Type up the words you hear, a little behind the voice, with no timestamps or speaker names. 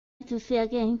to see you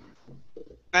again.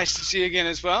 Nice to see you again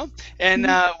as well. And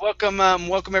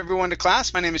welcome everyone to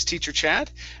class. My name is Teacher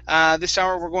Chad. This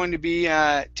hour we're going to be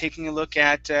taking a look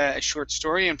at a short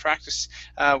story and practice.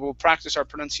 We'll practice our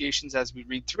pronunciations as we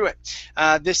read through it.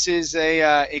 This is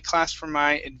a class for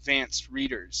my advanced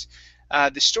readers.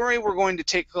 The story we're going to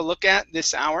take a look at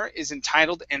this hour is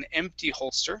entitled An Empty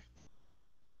Holster.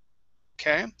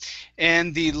 Okay,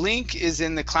 and the link is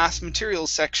in the class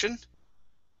materials section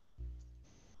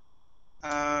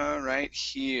right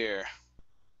here.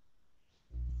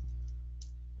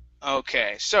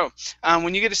 Okay, so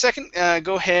when you get a second,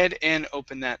 go ahead and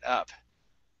open that up.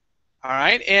 All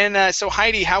right, and so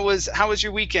Heidi, how was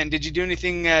your weekend? Did you do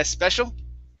anything special?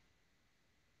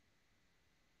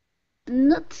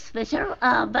 Not special,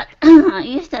 but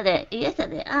yesterday,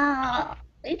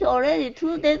 it's already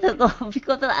 2 days ago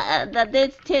because the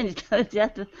date changed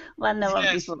just 1 hour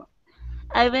Yes. before.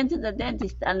 I went to the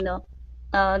dentist and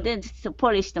dentist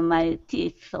polished my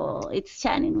teeth, so it's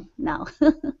shining now.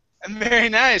 Very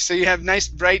nice. So you have nice,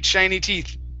 bright, shiny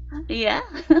teeth. Yeah.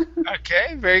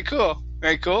 Okay, very cool.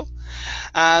 Very cool.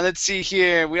 Let's see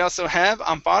here. We also have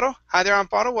Amparo. Hi there,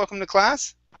 Amparo. Welcome to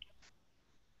class.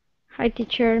 Hi,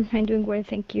 teacher. I'm doing well,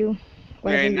 thank you.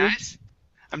 What Very about you? nice.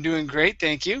 I'm doing great,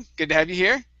 thank you. Good to have you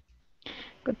here.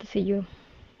 Good to see you.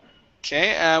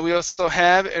 Okay, we also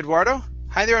have Eduardo.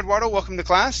 Hi there, Eduardo. Welcome to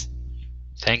class.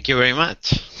 Thank you very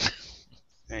much.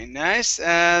 Very nice.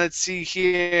 Let's see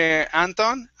here.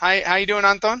 Anton. Hi, how you doing,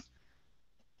 Anton?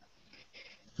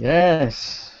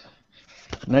 Yes.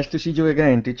 Nice to see you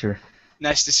again, teacher.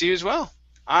 Nice to see you as well.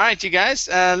 All right, you guys.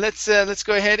 Let's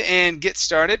go ahead and get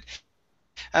started.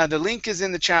 The link is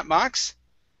in the chat box,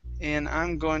 and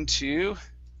I'm going to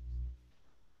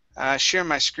share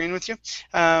my screen with you.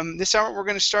 This hour, we're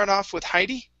going to start off with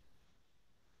Heidi.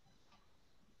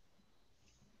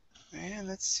 And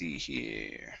let's see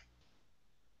here.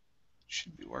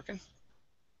 Should be working.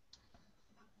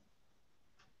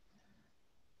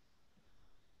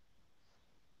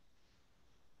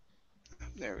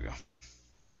 There we go.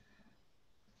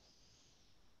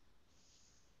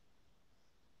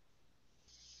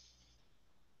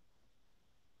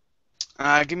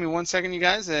 Give me 1 second, you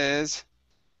guys, as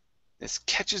this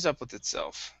catches up with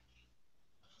itself.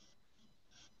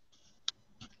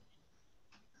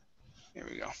 There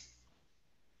we go.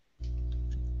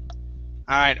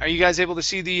 All right, are you guys able to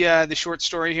see the short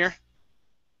story here?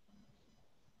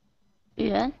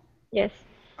 Yeah. Yes.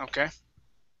 Okay.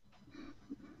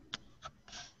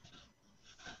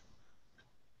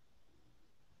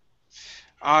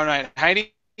 All right,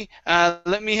 Heidi,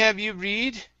 let me have you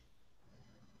read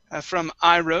from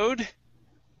I Rode.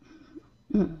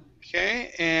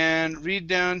 Okay, and read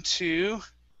down to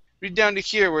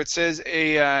here where it says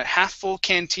a half full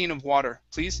canteen of water,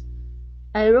 please.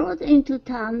 I rode into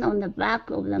town on the back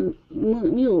of the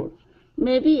mule.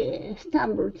 Maybe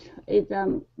stumbled is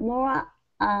a more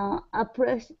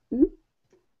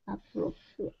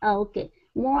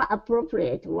more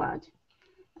appropriate word.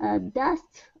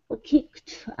 Dust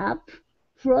kicked up,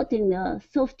 floating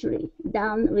softly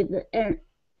down with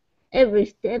every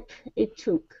step it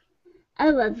took.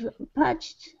 I was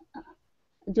parched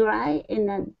dry in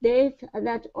a daze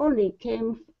that only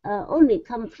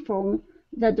comes from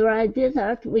the dry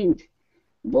desert wind.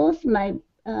 Both my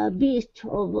beast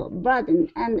of burden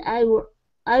and I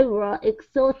were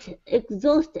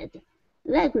exhausted.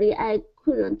 Likely I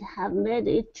couldn't have made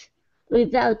it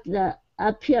without the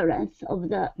appearance of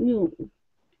the mule.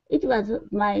 It was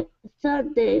my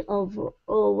third day of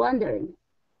wandering,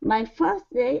 my first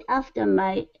day after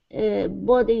my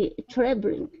body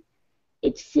traveling.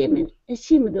 It seemed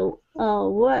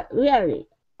weary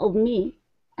of me,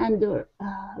 and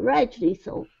rightly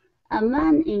so. A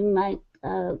man in my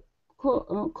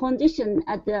condition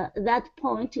at that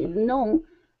point is known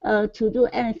to do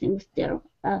anything.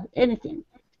 Anything.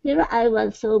 Still, I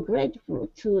was so grateful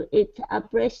to its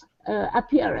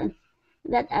appearance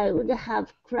that I would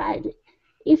have cried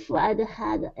if I'd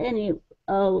had any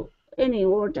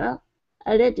water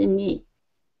lifting me.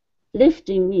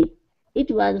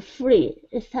 It was fully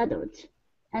saddled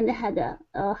and had a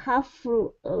half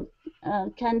full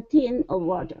canteen of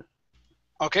water.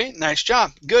 Okay, nice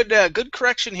job. Good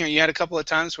correction here. You had a couple of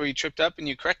times where you tripped up and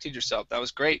you corrected yourself. That was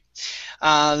great.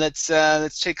 Let's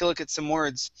take a look at some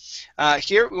words.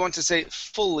 Here we want to say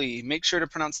fully. Make sure to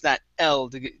pronounce that L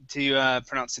to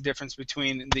pronounce the difference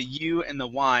between the U and the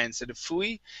Y. Instead of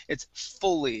fui, it's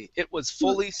fully. It was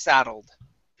fully saddled.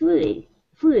 Fully.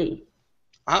 Full.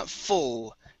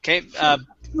 Okay.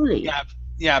 Fully.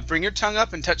 Yeah. Bring your tongue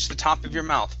up and touch the top of your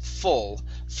mouth. Full.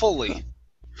 Fully.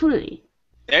 Fully.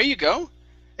 There you go.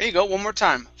 There you go. One more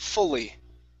time. Fully.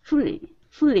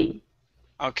 fully.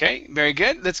 Okay, very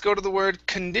good. Let's go to the word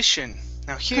condition.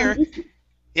 Now here, Condition,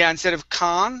 yeah, instead of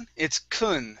con, it's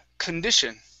kun,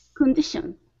 condition.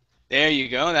 condition, There you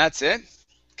go, that's it.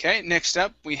 Okay, next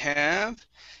up we have,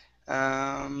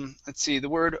 let's see, the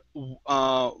word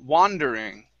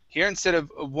wandering. Here, instead of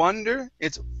wonder,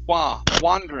 it's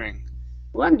wandering.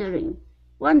 wandering,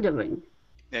 wandering,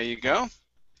 There you go.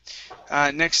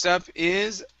 Next up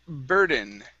is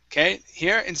burden. Okay,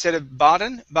 here, instead of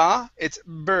baden, it's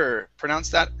bur. Pronounce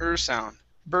that sound.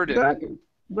 Burden. burden,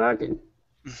 burden,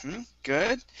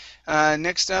 Good.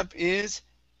 Next up is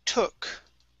took.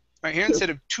 Right here, took, instead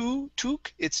of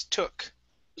took, it's took.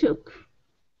 took,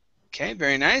 Okay,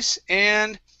 very nice.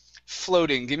 And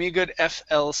floating. Give me a good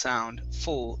FL sound.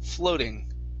 Full, floating.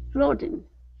 floating.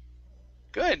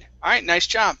 Good. All right, nice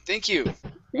job. Thank you.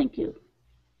 Thank you.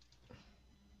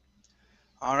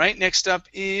 All right, next up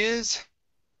is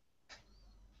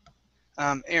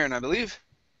Aaron, I believe.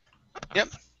 Yep.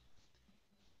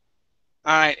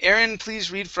 All right, Aaron,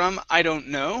 please read from I don't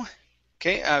know.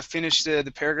 Okay, finish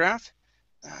the paragraph.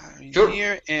 Read Sure.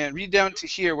 here and read down to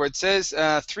here where it says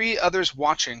 3 others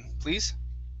watching, please.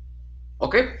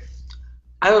 Okay.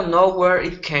 I don't know where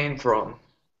it came from.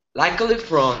 Likely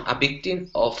from a victim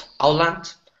of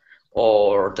Outland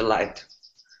or the light.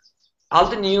 All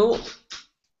the new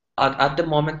at the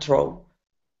moment throw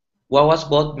what was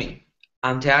bought me,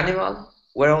 and the animal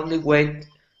were only wait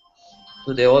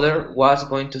to the other was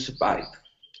going to survive.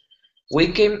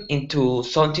 We came into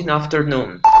something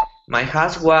afternoon. My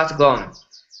hat was gone.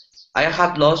 I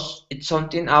had lost it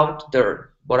something out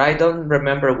there, but I don't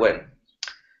remember when.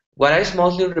 What I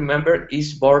mostly remember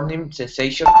is burning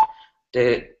sensation,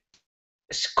 the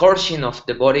scorching of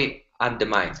the body and the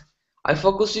mind. I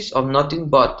focuses on nothing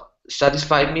but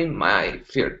satisfy me my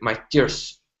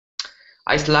tears.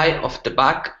 I slide off the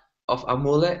back of a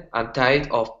mule and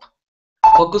tied up,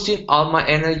 focusing all my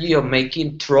energy on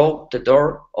making through the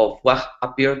door of what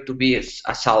appeared to be a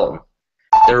salon.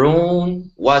 The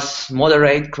room was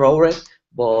moderate crowded,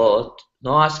 but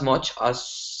not as much as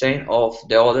some of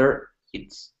the other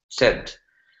it said.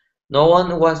 No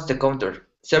one was the counter.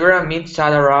 Several men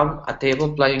sat around a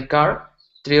table playing cards,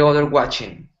 3 others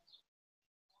watching.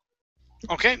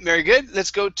 Okay, very good.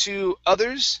 Let's go to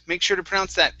others. Make sure to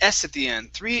pronounce that S at the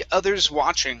end. 3 others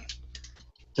watching.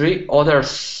 3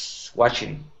 others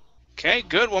watching. Okay,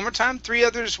 good. One more time. 3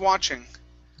 others watching.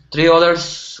 3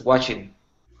 others watching.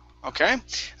 Okay.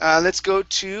 Let's go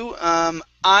to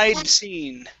I'd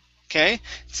seen. Okay.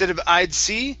 Instead of I'd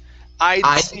see, I'd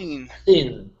seen.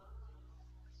 Seen.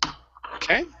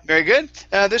 Okay, very good.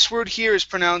 This word here is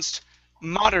pronounced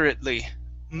moderately.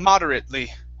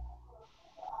 Moderately.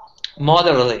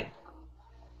 Moderately.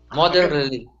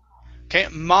 Moderately. Okay,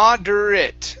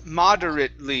 moderate.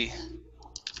 Moderately.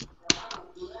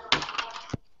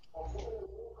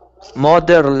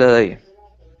 Moderately.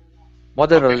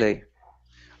 Moderately.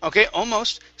 Okay,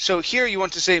 almost. So here you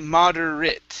want to say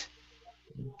moderate.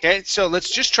 Okay, so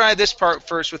let's just try this part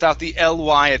first without the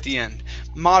ly at the end.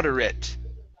 Moderate.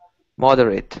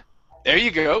 Moderate. There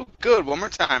you go. Good. One more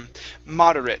time.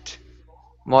 Moderate.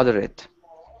 Moderate.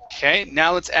 Okay,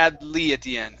 now let's add ly at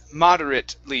the end.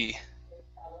 Moderately.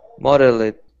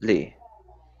 Moderately.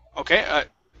 Okay,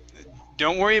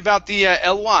 don't worry about the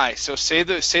ly. So say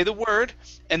the word,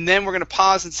 and then we're going to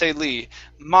pause and say ly.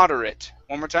 Moderate.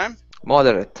 One more time.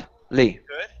 Moderately.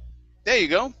 Good. There you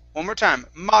go. One more time.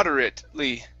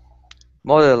 Moderately.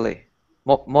 Moderately.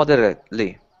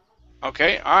 Moderately.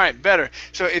 Okay. All right. Better.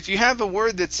 So if you have a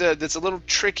word that's a little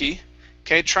tricky,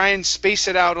 okay, try and space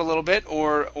it out a little bit,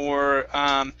 or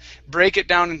break it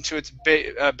down into its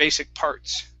basic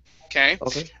parts. Okay.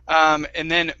 Okay.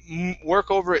 And then work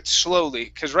over it slowly,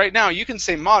 because right now you can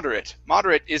say moderate.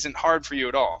 Moderate isn't hard for you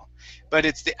at all, but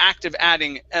it's the act of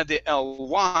adding the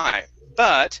ly.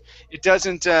 But it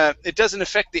doesn't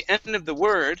affect the end of the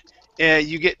word.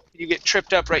 You get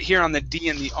tripped up right here on the D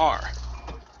and the R.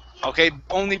 Okay,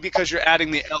 only because you're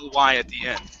adding the ly at the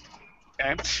end.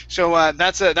 Okay, so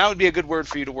that would be a good word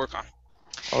for you to work on.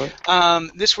 Okay.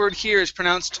 This word here is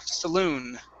pronounced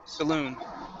saloon. Saloon.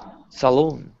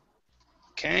 Saloon.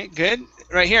 Okay, good.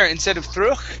 Right here, instead of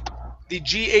through, the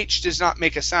GH does not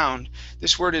make a sound.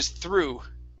 This word is through.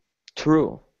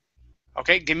 True.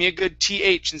 Okay, give me a good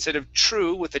TH instead of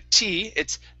true with a T.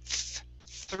 It's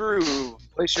through.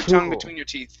 Place your tongue between your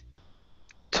teeth.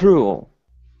 True.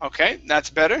 Okay, that's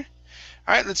better.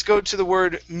 All right, let's go to the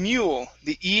word mule.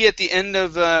 The E at the end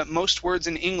of most words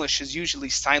in English is usually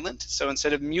silent. So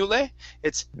instead of mule,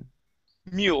 it's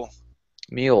mule.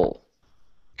 Mule.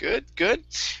 Good, good.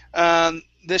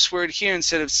 This word here,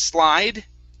 instead of slide,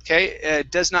 Okay,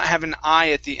 it does not have an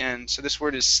I at the end, so this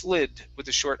word is slid with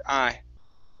a short I.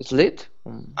 Slit?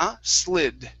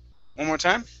 Slid. One more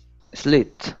time.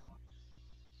 Slit.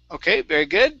 Okay, very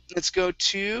good. Let's go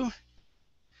to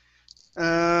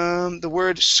the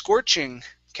word scorching.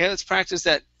 Okay, let's practice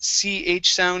that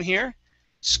CH sound here.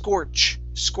 Scorch.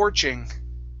 Scorching.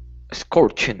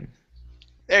 Scorching.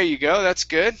 There you go. That's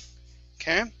good.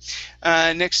 Okay.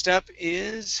 Next up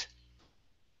is,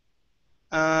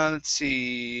 let's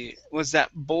see, was that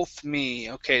both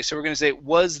me? Okay, so we're going to say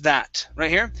was that right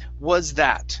here. Was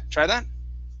that. Try that.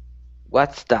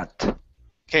 What's that?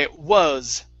 Okay,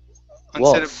 was.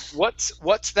 Instead of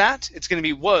what's that, it's going to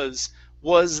be was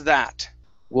that.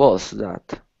 Was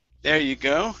that? There you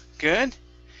go. Good.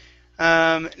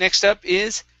 Next up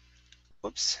is,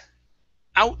 whoops,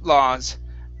 outlaws.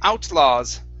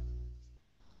 Outlaws.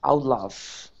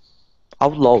 Outlaws.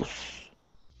 Outlaws.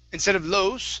 Instead of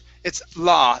los, it's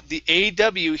la. The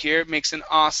AW here makes an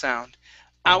ah sound.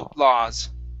 Outlaws.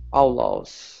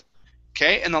 Outlaws.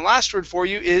 Okay, and the last word for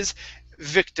you is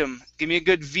victim. Give me a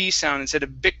good V sound. Instead of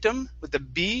victim with the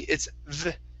B, it's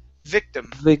v. Victim.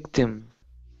 Victim.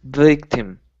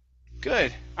 Victim.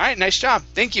 Good. All right, nice job.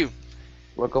 Thank you.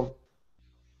 Welcome.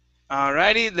 All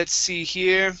righty, let's see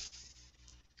here.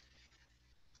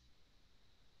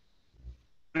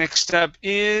 Next up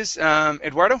is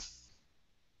Eduardo.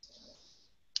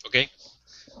 Okay.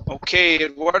 Okay,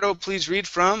 Eduardo, please read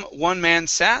from One Man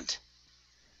Sat.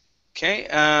 Okay,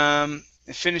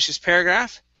 finish this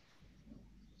paragraph.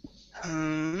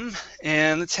 And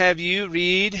let's have you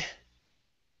read.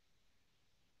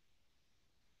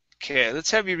 Okay,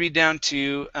 let's have you read down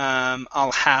to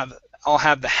I'll have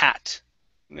the hat.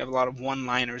 We have a lot of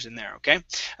one-liners in there. Okay,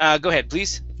 go ahead,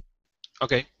 please.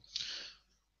 Okay.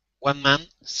 One man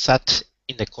sat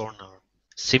in the corner,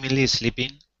 seemingly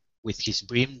sleeping, with his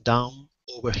brim down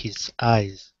over his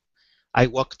eyes. I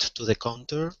walked to the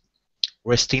counter,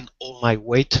 resting all my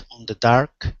weight on the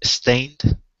dark,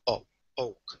 stained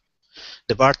oak.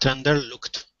 The bartender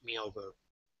looked me over,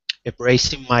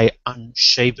 embracing my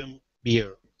unshaven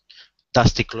beard,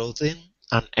 dusty clothing,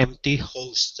 and empty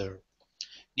holster.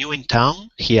 New in town?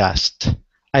 He asked.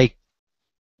 I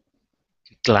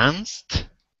glanced,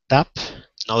 tapped,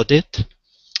 nodded.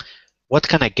 What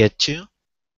can I get you?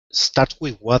 Start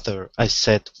with water, I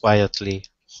said quietly,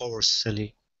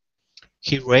 hoarsely.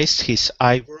 He raised his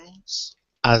eyebrows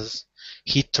as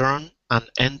he turned and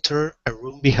entered a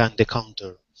room behind the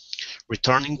counter,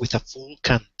 returning with a full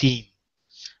canteen.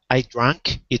 I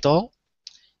drank it all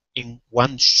in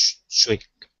one swig.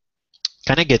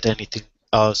 Can I get anything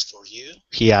else for you?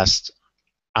 He asked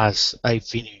as I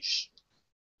finished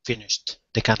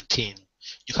the canteen.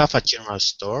 You have a general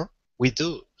store? We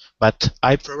do, but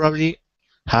I probably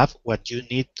have what you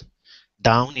need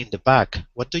down in the back.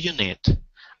 What do you need?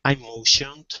 I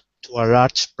motioned to a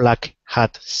large black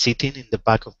hat sitting in the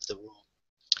back of the room.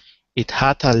 It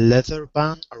had a leather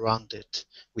band around it,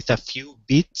 with a few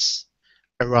beads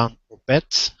around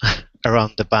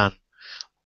around the band.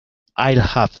 I'll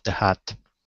have the hat.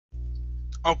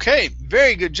 Okay,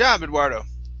 very good job, Eduardo.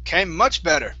 Okay, much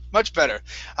better, much better.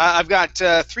 I've got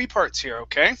 3 parts here.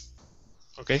 Okay.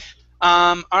 Okay.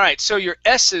 All right. So your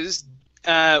S's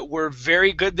were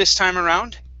very good this time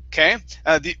around. Okay.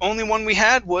 The only one we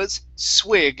had was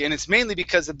swig, and it's mainly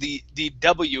because of the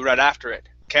W right after it.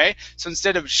 Okay. So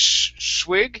instead of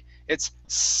swig, it's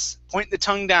s. Point the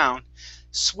tongue down.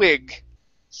 Swig.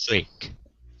 Swig.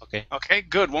 Okay. Okay.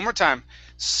 Good. One more time.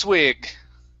 Swig.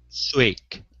 Swig.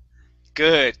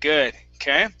 Good. Good.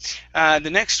 Okay. The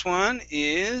next one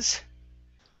is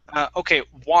okay.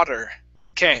 Water.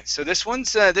 Okay, so this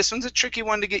one's a tricky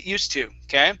one to get used to.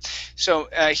 Okay, so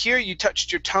here you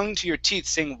touched your tongue to your teeth,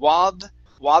 saying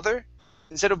wather.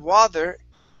 Instead of wather,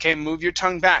 okay, move your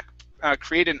tongue back.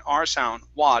 Create an R sound.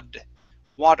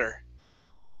 Water.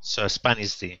 So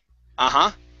Spanish D.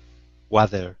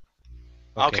 Water.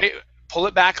 Okay. Pull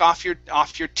it back off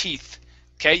your teeth.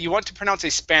 Okay, you want to pronounce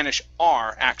a Spanish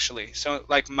R actually. So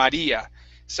like Maria.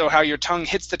 So how your tongue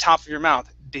hits the top of your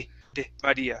mouth. De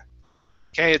Maria.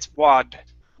 Okay, it's water.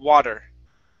 Water.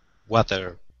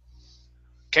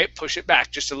 Okay, push it back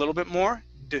just a little bit more.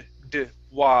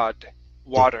 Water.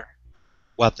 Water.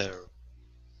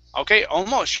 Okay,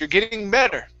 almost. You're getting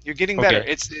better. You're getting better.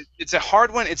 It's a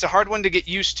hard one. It's a hard one to get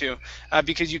used to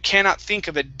because you cannot think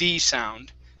of a D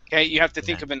sound. Okay, you have to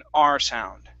think of an R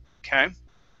sound. Okay.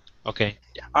 Okay.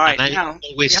 All right. And I now,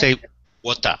 always say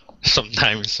water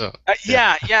sometimes. So.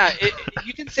 Yeah.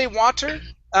 You can say water.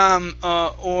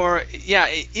 Or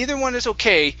either one is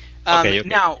okay. Okay.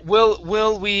 Now,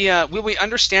 will we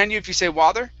understand you if you say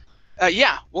water?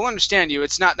 Yeah, we'll understand you.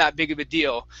 It's not that big of a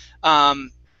deal.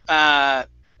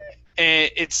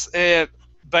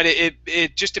 but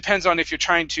it just depends on if you're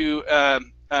trying to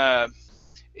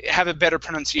have a better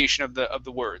pronunciation of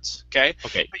the words. Okay.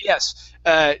 Okay. But yes,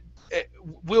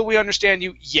 will we understand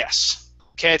you? Yes.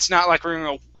 Okay. It's not like we're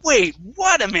gonna go, wait,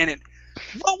 what a minute.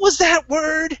 What was that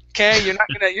word? Okay, you're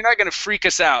not gonna freak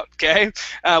us out. Okay,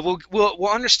 we'll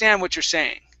understand what you're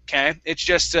saying. Okay, it's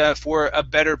just for a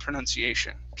better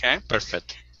pronunciation. Okay.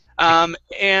 Perfect.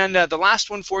 And the last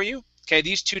one for you. Okay,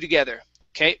 these two together.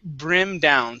 Okay, brim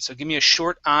down. So give me a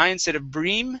short I instead of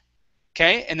bream.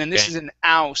 Okay, and then this is an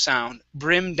ow sound.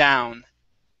 Brim down.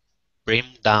 Brim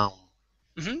down.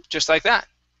 Just like that.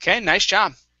 Okay, nice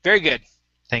job. Very good.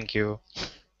 Thank you.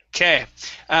 Okay,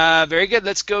 very good.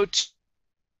 Let's go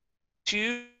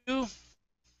to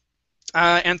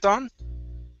Anton.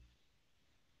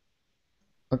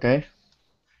 Okay.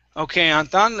 Okay,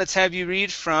 Anton, let's have you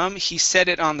read from He Said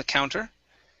It on the Counter.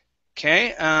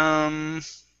 Okay,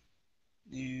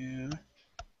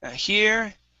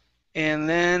 here, and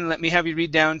then let me have you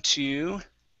read down to...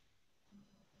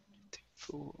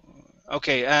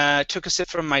 Okay, took a sip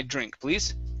from my drink,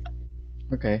 please.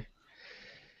 Okay.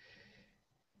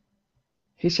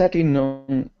 He sat in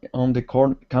on the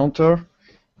counter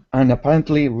and,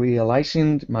 apparently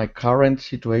realizing my current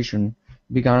situation,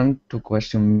 began to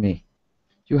question me.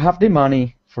 You have the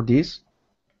money for this?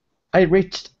 I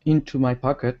reached into my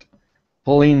pocket,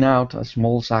 pulling out a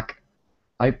small sack.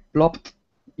 I plopped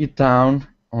it down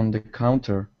on the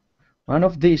counter. One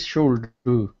of these should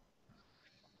do.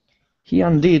 He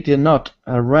undid the knot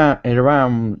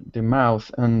around the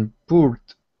mouth and poured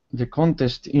the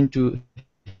contents into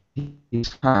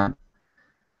his hand.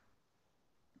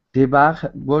 The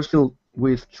bag was filled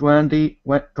with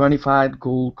 25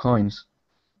 gold coins.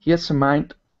 He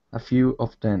examined a few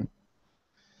of them.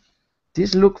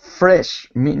 "These look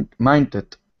fresh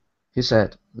minted," he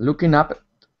said, looking up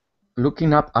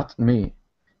at me,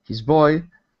 his voice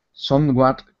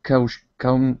somewhat cautious.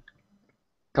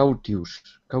 I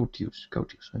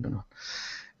don't know.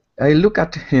 I looked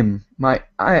at him, my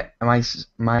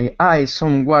eyes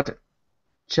somewhat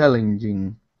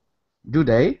challenging. "Do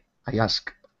they?" I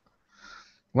asked.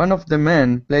 One of the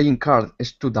men playing cards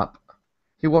stood up.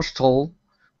 He was tall,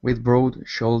 with broad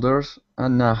shoulders,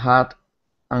 and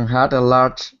had a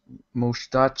large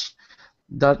moustache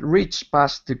that reached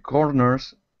past the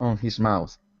corners of his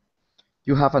mouth.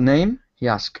 "You have a name?" he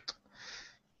asked.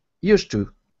 "Used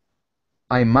to,"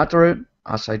 I muttered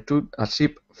as I took a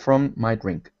sip from my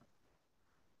drink.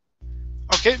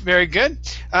 Okay, very good.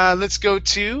 Let's go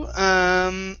to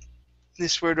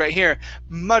this word right here.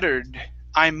 Muttered.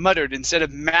 I muttered. Instead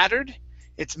of mattered,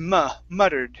 it's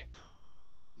muttered.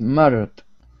 Muttered.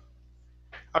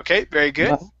 Okay, very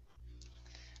good.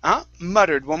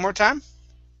 Muttered. One more time.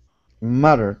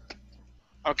 Muttered.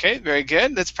 Okay, very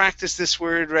good. Let's practice this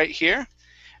word right here.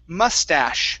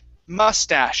 Mustache.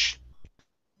 Mustache.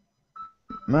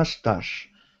 Mustache.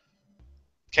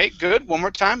 Okay, good. One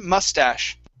more time.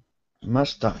 Mustache.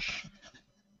 Mustache.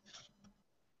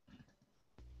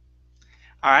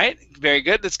 All right, very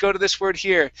good. Let's go to this word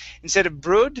here. Instead of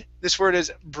brood, this word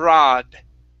is broad.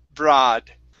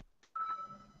 Broad.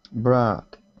 Broad.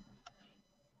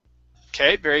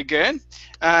 Okay, very good.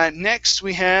 Next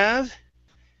we have,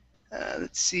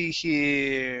 let's see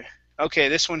here. Okay,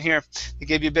 this one here, they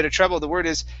gave you a bit of trouble. The word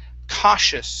is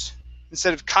cautious.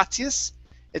 Instead of Katius,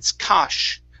 it's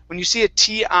kosh. When you see a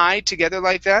T-I together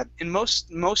like that, in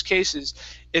most cases,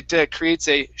 it creates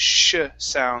a sh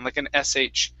sound, like an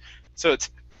SH. So it's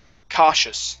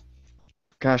cautious.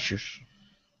 Cautious.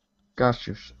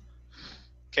 Cautious.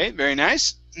 Okay, very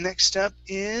nice. Next up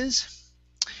is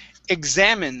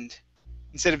examined.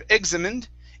 Instead of examined,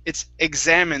 it's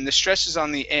examined. The stress is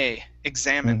on the A.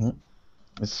 Examined.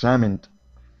 Mm-hmm. Examined.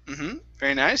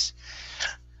 Very nice.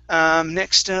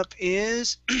 Next up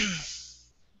is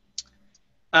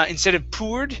instead of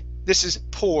poured, this is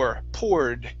pour.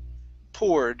 Poured.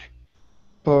 Poured.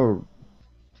 Poured.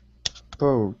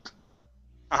 Poured.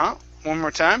 One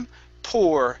more time.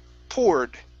 Pour.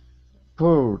 Poured.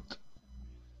 Poured.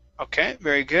 Okay,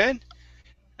 very good.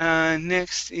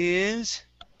 Next is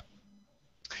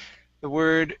the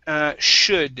word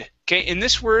should. Okay, in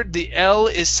this word, the L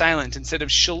is silent. Instead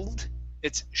of should,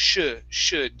 it's should.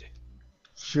 Should.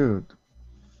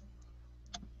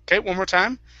 Okay, one more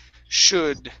time.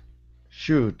 Should.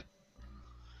 Should.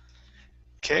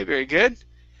 Okay, very good.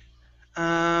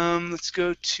 Let's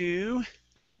go to...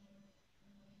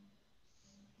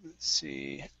 Let's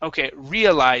see. Okay,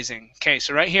 realizing. Okay,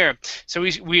 so right here. So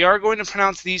we are going to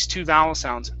pronounce these two vowel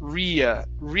sounds.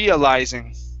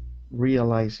 Realizing.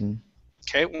 Realizing.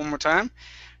 Okay, one more time.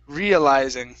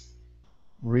 Realizing.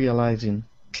 Realizing.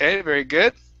 Okay, very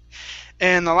good.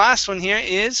 And the last one here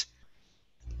is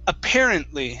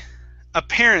apparently.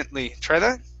 Apparently. Try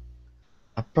that.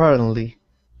 Apparently.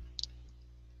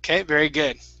 Okay, very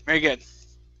good. Very good.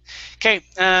 Okay,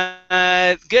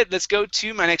 good. Let's go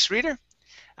to my next reader,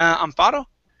 Amparo.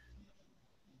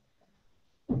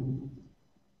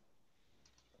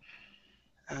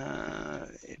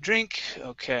 Drink.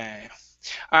 Okay.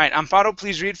 All right, Amparo,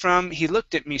 please read from He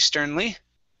Looked at Me Sternly.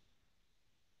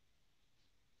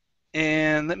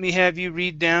 And let me have you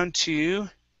read down to,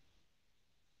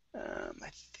 I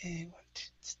think,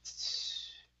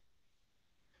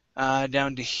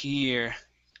 down to here.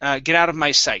 Get out of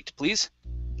my sight, please.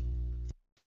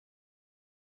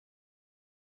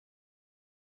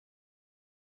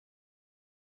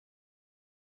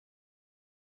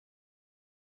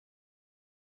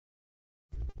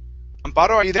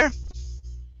 Amparo, are you there?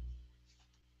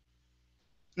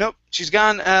 Nope, she's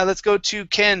gone. Let's go to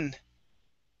Ken.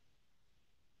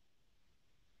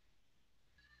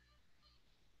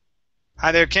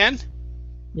 Hi there, Ken.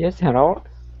 Yes, hello.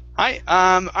 Hi.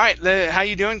 All right. How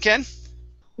you doing, Ken?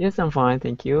 Yes, I'm fine,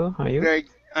 thank you. How are you?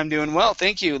 I'm doing well,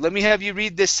 thank you. Let me have you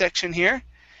read this section here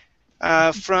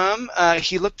from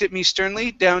He Looked at Me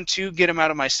Sternly down to Get Him Out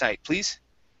of My Sight, please.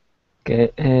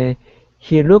 Okay.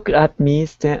 He looked at me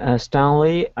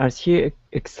sternly as he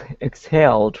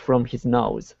exhaled from his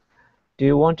nose. Do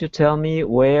you want to tell me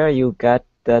where you got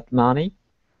that money?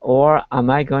 Or am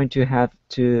I going to have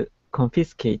to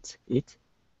confiscate it?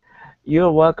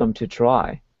 You're welcome to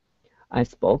try. I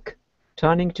spoke,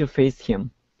 turning to face him.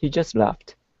 He just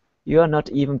laughed. You are not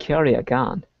even carry a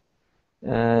gun.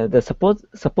 The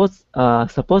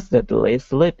supposedly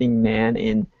sleeping man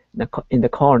in the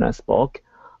corner spoke.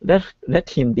 Let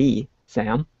him be,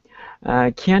 Sam.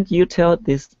 Can't you tell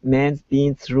this man's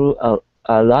been through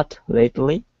a lot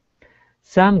lately?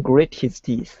 Sam grit his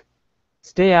teeth.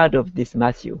 Stay out of this,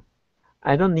 Matthew.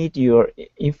 I don't need your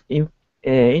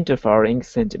interfering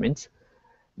sentiments.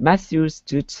 Matthew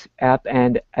stood up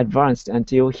and advanced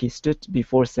until he stood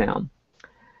before Sam.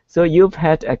 So you've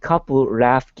had a couple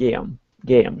rough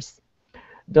games.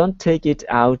 Don't take it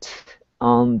out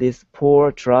on this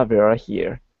poor traveler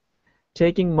here.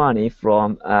 Taking money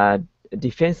from a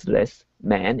defenseless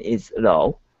man is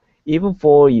low, even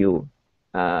for you.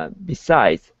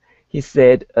 Besides, he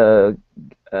said,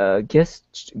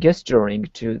 gesturing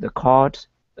to the card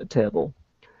table,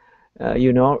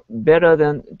 better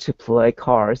than to play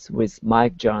cards with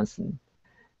Mike Johnson.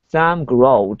 Sam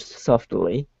growled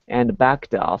softly and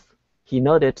backed off. He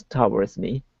nodded towards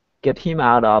me. Get him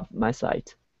out of my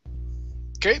sight.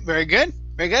 Okay, very good.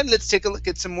 Very good. Let's take a look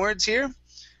at some words here.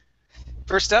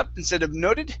 First up, instead of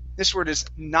noted, this word is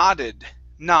nodded.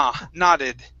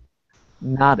 Nodded.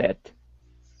 Nodded.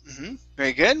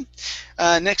 Very good.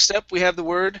 Next up, we have the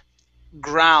word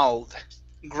growled.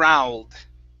 Growled.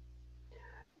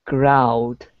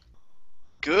 Growled.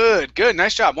 Good, good.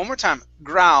 Nice job. One more time.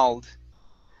 Growled.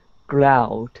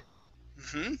 Growled.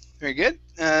 Very good.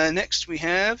 Next, we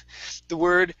have the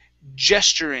word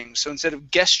gesturing. So instead of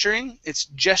gesturing, it's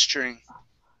gesturing.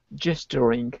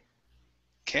 Gesturing.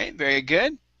 Okay, very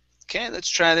good. Okay, let's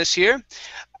try this here.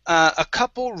 A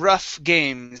couple rough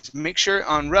games. Make sure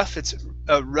on rough it's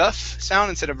a rough sound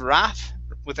instead of raff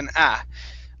with an a.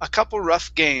 A couple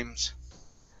rough games.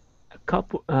 A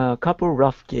couple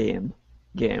rough games.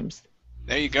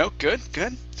 There you go. Good,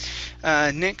 good.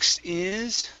 Next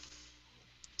is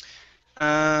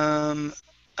the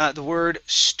word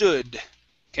stood.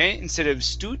 Okay, instead of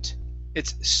stood,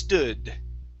 it's stood.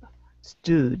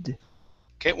 Stood.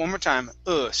 Okay, one more time.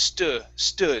 Stood.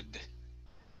 Stood.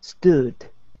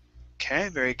 Okay,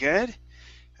 very good.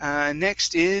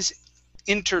 Next is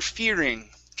interfering.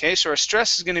 Okay, so our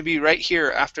stress is going to be right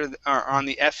here after on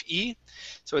the FE.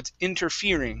 So it's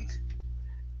interfering.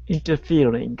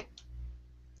 Interfering.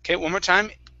 Okay, one more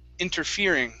time.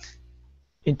 Interfering.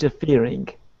 Interfering.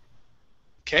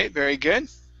 Okay, very good.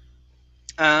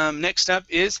 Next up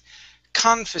is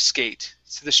confiscate.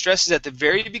 So the stress is at the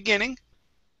very beginning,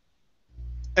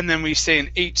 and then we say an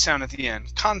H sound at the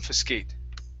end. Confiscate.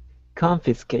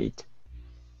 Confiscate.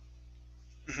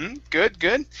 Good,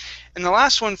 good. And the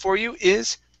last one for you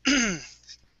is,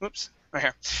 whoops, right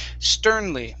here.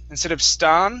 Sternly. Instead of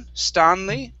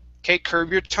stanley. Okay,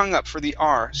 curve your tongue up for the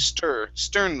R.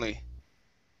 Sternly.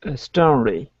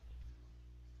 Sternly.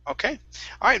 Okay.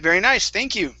 All right, very nice.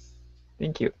 Thank you.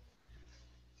 Thank you.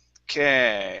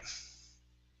 Okay.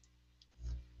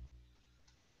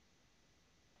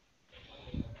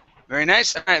 Very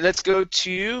nice. All right, let's go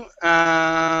to,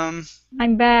 I'm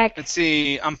back. let's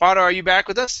see, Amparo, are you back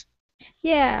with us?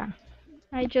 Yeah,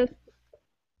 thank you.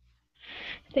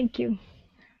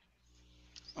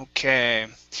 Okay.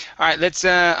 All right. Let's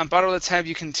Amparo. Let's have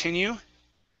you continue.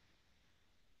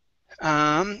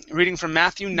 Reading from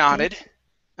Matthew nodded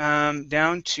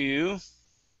down to.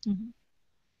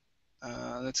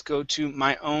 Let's go to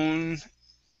my own.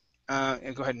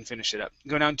 Go ahead and finish it up.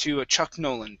 Go down to Chuck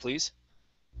Nolan, please.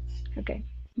 Okay.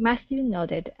 Matthew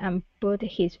nodded and put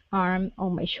his arm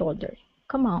on my shoulder.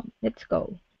 Come on, let's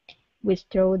go. We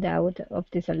strode out of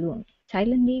the saloon,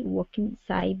 silently walking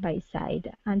side by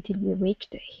side until we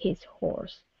reached his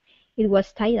horse. It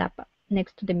was tied up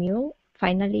next to the mule.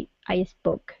 Finally, I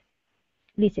spoke.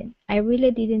 Listen, I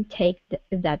really didn't take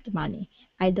that money.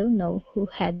 I don't know who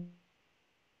had it,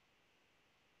 but I just felt like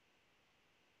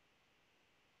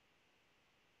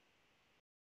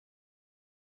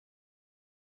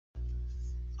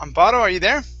Amparo, are you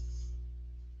there?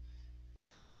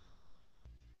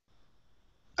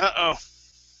 Uh-oh.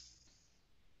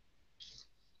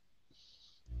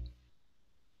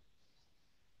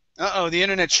 Uh-oh, the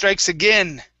internet strikes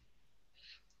again.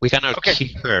 We cannot Okay.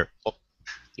 hear her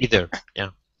either. Yeah.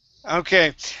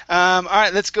 Okay. All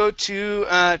right, let's go to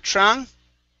Trang.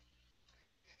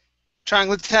 Trang,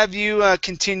 let's have you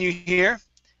continue here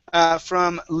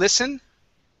from listen.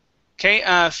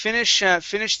 Okay,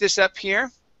 finish this up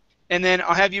here, and then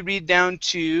I'll have you read down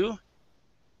to,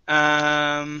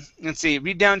 let's see,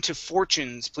 read down to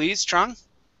fortunes, please, Trang.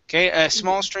 Okay, a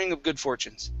small string of good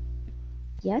fortunes.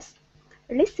 Yes.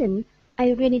 Listen,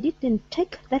 I really didn't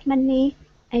take that money.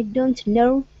 I don't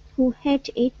know who had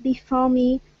it before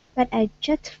me, but I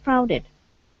just found it.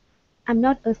 I'm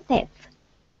not a thief.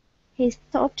 He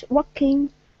stopped walking,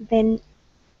 then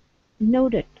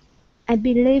nodded. I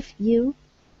believe you.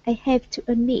 I have to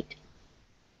admit,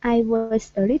 I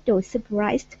was a little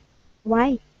surprised.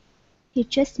 Why? He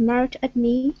just smiled at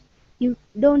me. You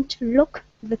don't look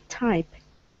the type.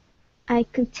 I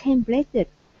contemplated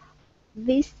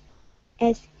this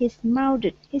as he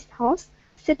mounted his horse.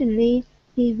 Suddenly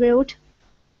he wheeled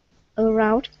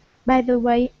around. By the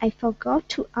way, I forgot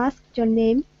to ask your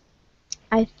name.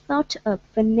 I thought of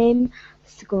the name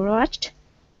scratched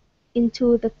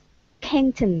into the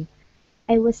canton.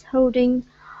 I was holding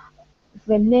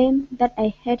the name that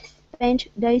I had spent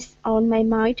days on my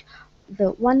mind,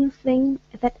 the one thing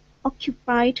that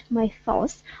occupied my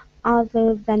thoughts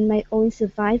other than my own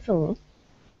survival.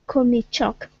 "Call me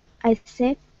Chuck," I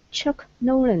said, "Chuck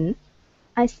Nolan."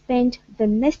 I spent the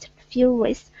next few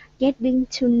weeks getting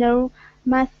to know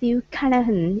Matthew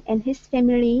Callahan and his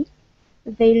family.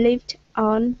 They lived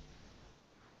on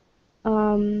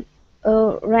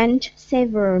a ranch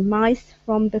several miles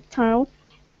from the town,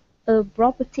 a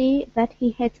property that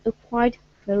he had acquired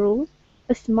through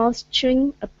a small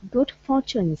string of good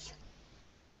fortunes.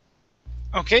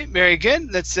 Okay, very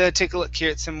good. Let's take a look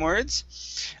here at some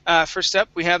words. First up,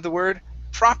 we have the word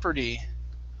property.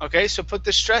 Okay, so put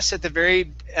the stress at the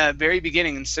very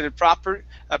beginning. Instead of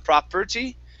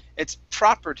property, it's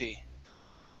property.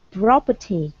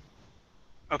 Property.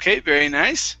 Okay, very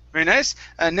nice, very nice.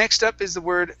 Next up is the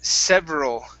word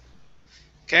several.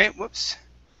 Okay, whoops,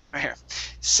 right here.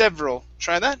 Several.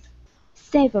 Try that.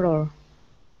 Several.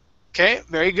 Okay,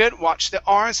 very good. Watch the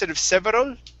R instead of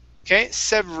several. Okay,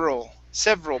 several.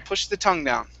 Several. Push the tongue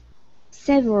down.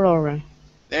 Several.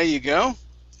 There you go.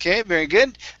 Okay, very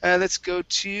good. Let's go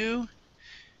to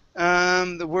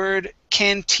the word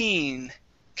canteen.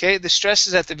 Okay, the stress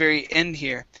is at the very end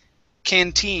here.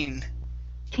 Canteen.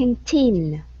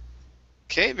 Canteen.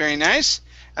 Okay, very nice.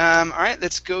 All right,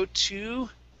 let's go to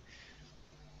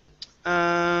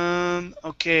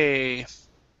okay,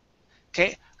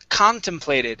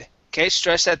 contemplated. Okay,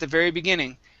 stress at the very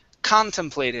beginning.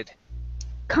 Contemplated.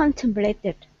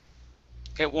 Contemplated.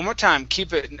 Okay, one more time.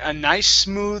 Keep it a nice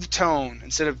smooth tone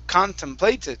instead of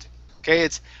contemplated. Okay,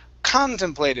 it's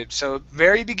contemplated. So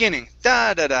very beginning.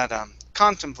 Da da da da.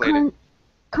 Contemplated.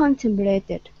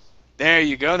 Contemplated. There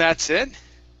you go. That's it.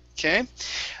 Okay.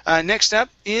 Next up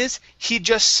is he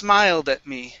just smiled at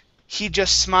me. He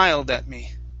just smiled at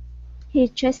me. He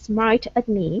just smiled at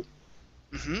me.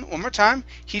 One more time.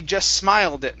 He just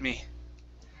smiled at me.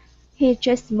 He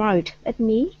just smiled at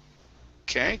me.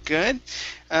 Okay, good.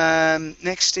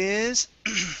 Next is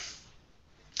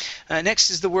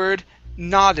the word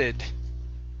nodded.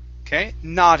 Okay,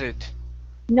 nodded.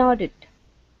 Nodded.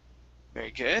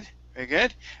 Very good. Very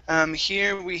good.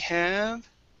 Here we have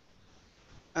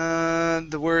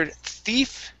the word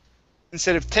thief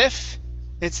instead of tiff.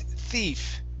 It's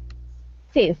thief.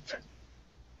 Thief.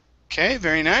 Okay,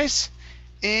 very nice.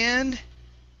 And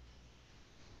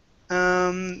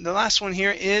the last one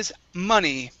here is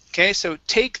money. Okay, so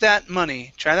take that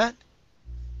money. Try that.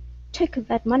 Take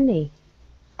that money.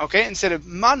 Okay, instead of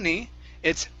money,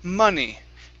 it's money.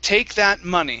 Take that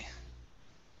money.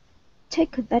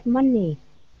 Take that money.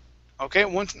 Okay,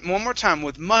 one more time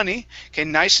with money. Okay,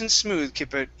 nice and smooth.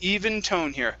 Keep an even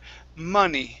tone here.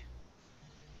 Money.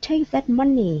 Take that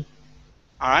money.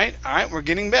 All right, we're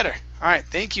getting better. All right,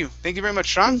 thank you. Thank you very much,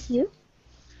 Sean. Thank you.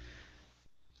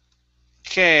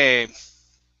 Okay.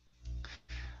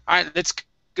 All right, let's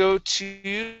go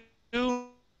to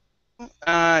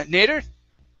Nader.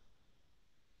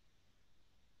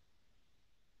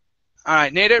 All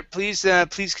right, Nader,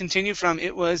 please continue from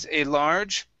it was a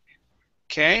large.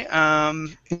 Okay.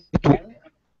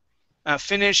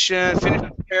 Finish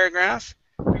the paragraph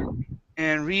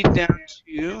and read down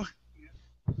to.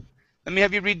 Let me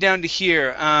have you read down to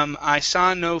here. I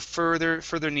saw no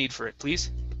further need for it,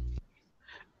 please.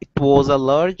 It was a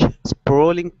large,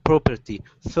 sprawling property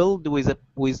filled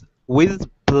with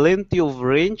plenty of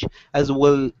range as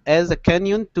well as a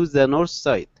canyon to the north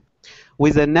side,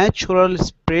 with a natural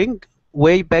spring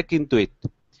way back into it.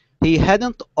 He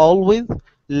hadn't always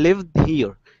lived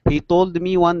here, he told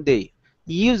me one day.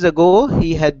 Years ago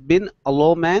he had been a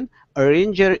lawman, a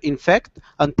ranger in fact,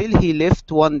 until he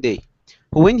left one day.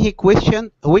 When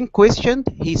questioned,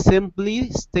 he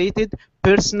simply stated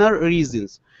personal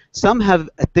reasons. Some have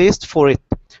a taste for it,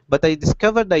 but I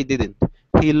discovered I didn't.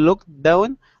 He looked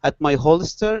down at my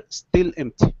holster, still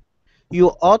empty. You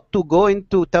ought to go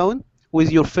into town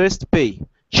with your first pay,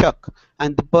 Chuck,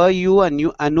 and buy you a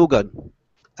new gun.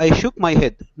 I shook my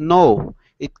head. No,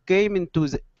 it came into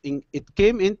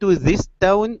this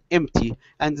town empty,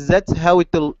 and that's how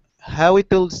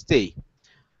it'll stay.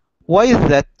 Why is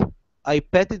that? I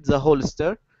patted the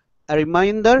holster. A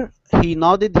reminder. He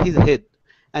nodded his head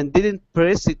and didn't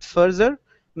press it further.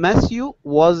 Matthew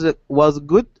was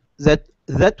good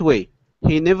that way.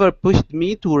 He never pushed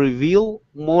me to reveal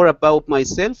more about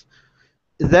myself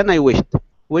than I wished,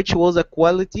 which was a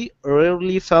quality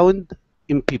rarely found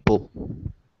in people.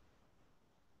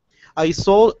 I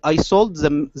sold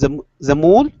the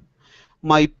mole.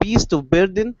 My beast of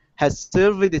burden has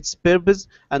served its purpose,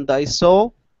 and I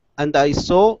saw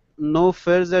no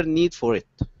further need for it.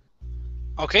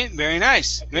 Okay, very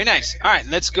nice, very nice. All right,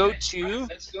 let's go to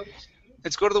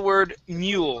the word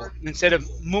mule. Instead of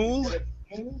mule,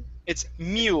 it's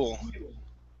mule.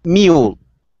 Mule.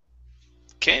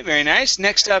 Okay, very nice.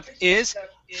 Next up is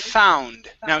found.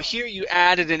 Now here you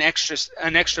added an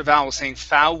extra vowel, saying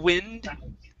found.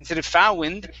 Instead of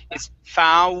found, it's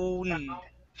found.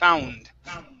 Found.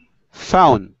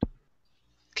 Found.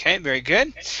 Okay, very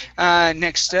good.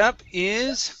 Next up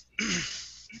is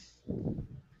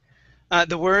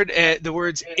the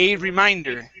words a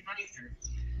reminder.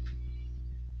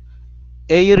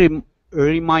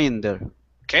 Reminder.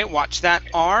 Okay, watch that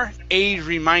R. A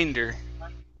reminder.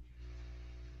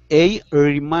 A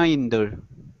reminder.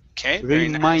 Okay, very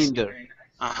Reminder.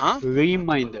 nice.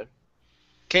 Reminder.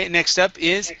 Okay, next up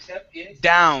is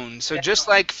down. So just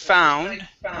like found.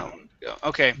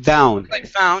 Okay. Down. Like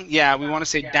found, yeah, we want to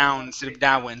say down instead of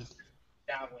down.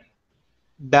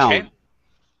 Down. Okay.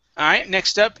 All right,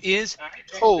 next up is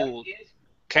told.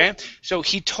 Okay, so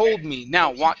he told me.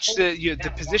 Now watch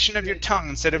the position of your tongue.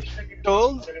 Instead of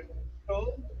told,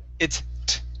 it's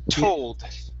told.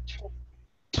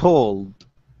 Told.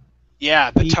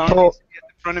 Yeah, the tongue is at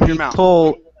the front of your mouth.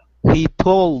 He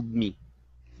told me.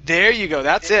 There you go.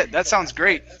 That's it. That sounds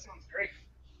great.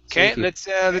 Okay, let's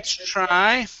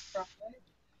try.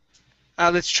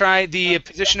 Let's try the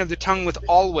position of the tongue with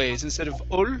always. Instead of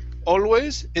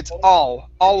always, it's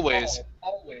always.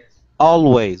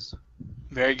 Always.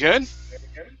 Very good.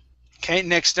 Okay,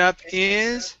 next up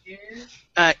is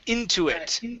into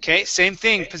it. Okay, same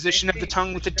thing. Position of the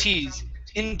tongue with the T's.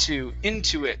 Into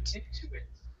it.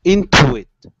 Into it.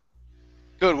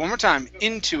 Good. One more time.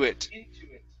 Into it.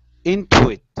 Into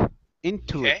it.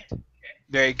 Into Okay. it.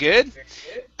 Very good.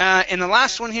 And the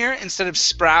last one here, instead of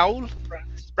sprawling,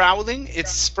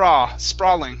 it's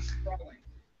sprawling.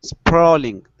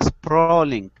 Sprawling.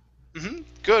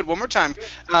 Good. One more time.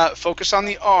 Focus on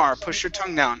the R. Push your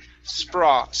tongue down.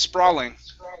 Sprawling.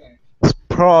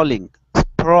 Sprawling.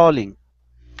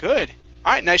 Good.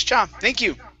 All right. Nice job. Thank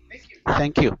you.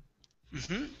 Thank you.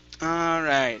 All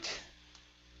right.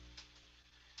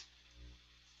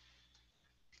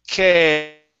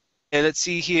 Okay. Let's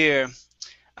see here.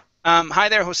 Hi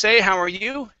there, Jose. How are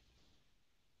you?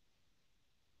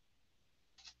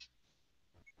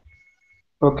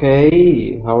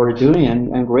 Okay, how are you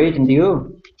doing? I'm great, and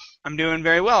you? I'm doing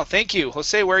very well, thank you.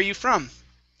 Jose, where are you from?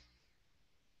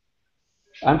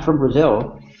 I'm from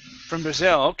Brazil. From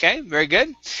Brazil, okay, very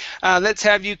good. Let's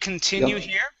have you continue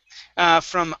here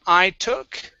from I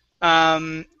took.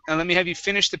 And let me have you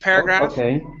finish the paragraph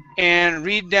Okay. and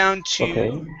read down to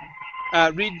Okay.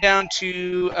 Read down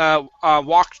to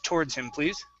walk towards him,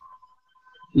 please.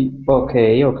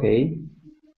 Okay.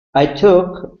 I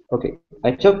took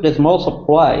the small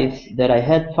supplies that I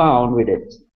had found with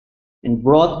it and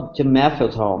brought it to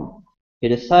Matthew's home. He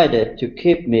decided to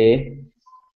keep me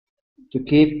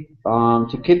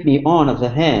on as a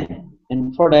hand,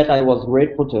 and for that I was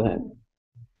grateful to him.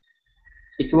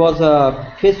 It was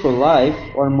a peaceful life,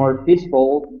 or more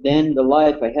peaceful than the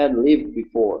life I had lived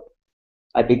before.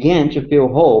 I began to feel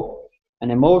hope,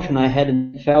 an emotion I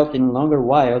hadn't felt in a longer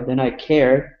while than I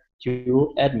cared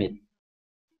to admit.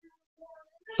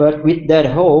 But with that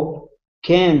hope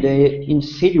came the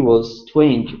insidious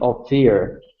twinge of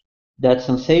fear, that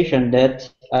sensation that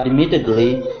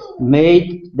admittedly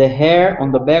made the hair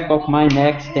on the back of my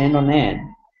neck stand on end,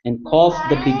 and caused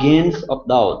the beginnings of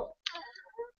doubt.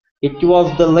 It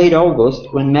was the late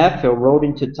August when Matthew rode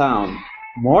into town.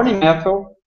 "Morning, Matthew.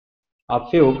 I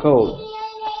feel cold."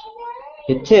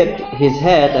 He tipped his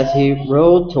hat as he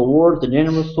rode toward the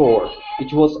general store.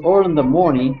 It was early in the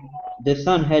morning. The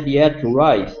sun had yet to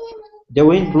rise. The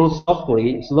wind blew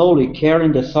softly, slowly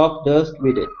carrying the soft dust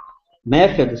with it.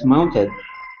 Matthew dismounted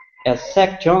as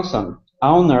Zach Johnson,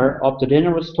 owner of the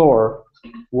general store,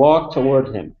 walked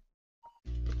toward him.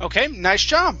 Okay, nice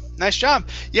job, nice job.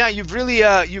 Yeah, you've really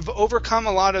you've overcome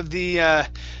a lot of the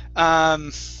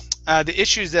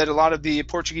issues that a lot of the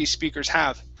Portuguese speakers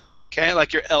have. Okay,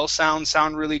 like your L sound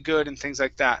really good and things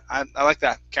like that. I like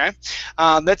that. Okay,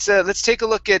 let's take a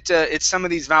look at some of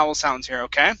these vowel sounds here.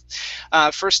 Okay,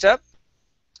 first up,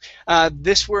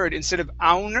 this word instead of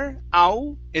owner,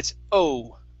 ow, it's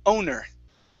o, owner.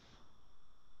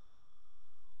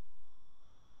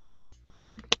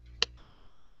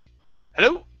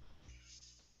 Hello.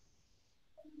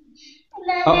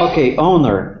 Okay,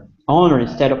 owner. Owner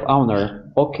instead of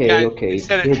owner. Yeah, Okay.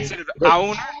 instead of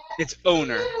owner, it's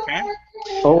owner. Okay.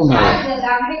 Owner.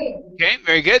 Okay,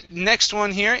 very good. Next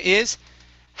one here is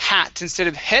hat instead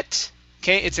of hit.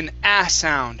 Okay, it's an ah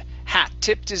sound. Hat,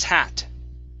 tipped his hat.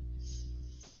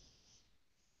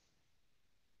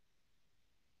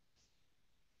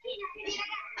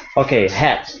 Okay,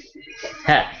 hat.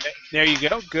 Hat. Okay, there you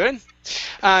go. Good.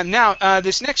 Now,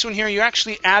 this next one here, you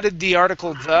actually added the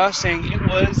article the, saying it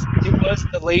was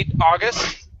the late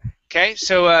August. Okay,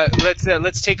 so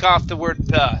let's take off the word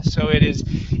the. So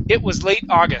it was late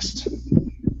August.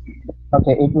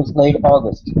 Okay, it was late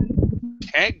August.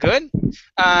 Okay, good.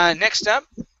 Next up,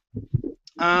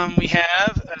 we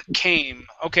have came.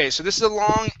 Okay, so this is a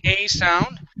long a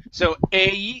sound. So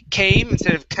a came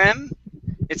instead of came.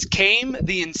 It's came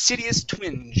the insidious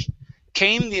twinge.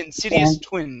 Came the insidious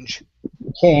twinge.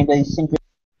 Came the insidious.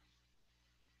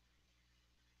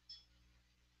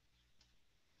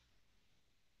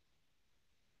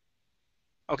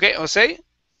 Okay, I'll say.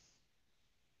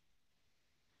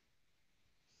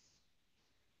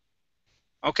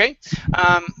 Okay.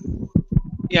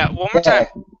 Yeah, one more time.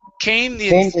 Came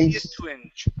the insidious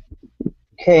twinge.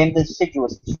 Came the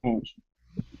insidious twinge.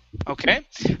 Okay.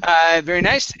 Very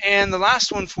nice. And the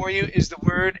last one for you is the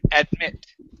word admit.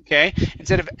 Okay.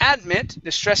 Instead of admit,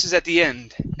 the stress is at the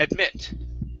end. Admit.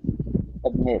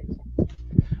 Admit.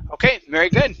 Okay. Very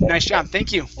good. Nice job.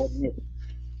 Thank you. Admit.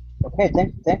 Okay.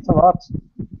 Thanks a lot.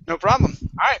 No problem.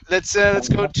 All right. Let's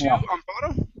go to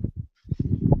Amparo.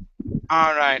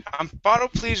 All right,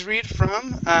 Amparo, please read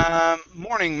from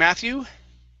Morning, Matthew.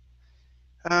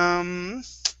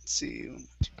 Let's see. 1,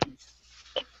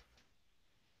 2,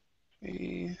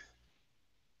 3.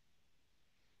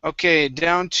 Okay,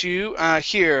 down to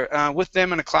here, with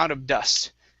them in a cloud of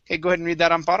dust. Okay, go ahead and read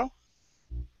that, Amparo.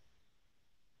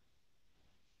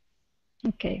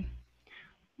 Okay.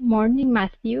 Morning,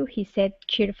 Matthew, he said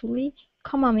cheerfully.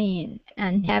 Come on in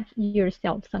and have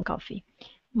yourself some coffee.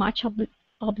 Much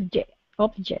obliged.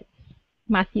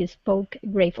 Matthew spoke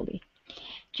gratefully.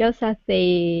 Just as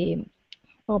they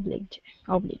obliged.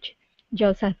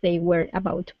 Just as they were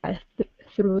about to pass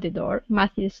through the door,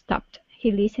 Matthew stopped.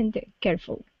 He listened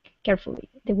carefully.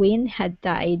 The wind had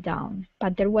died down,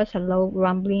 but there was a low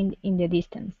rumbling in the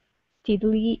distance,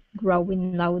 steadily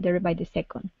growing louder by the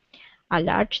second. A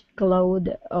large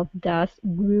cloud of dust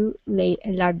grew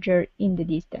larger in the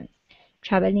distance,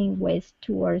 traveling west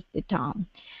towards the town.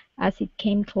 As it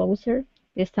came closer,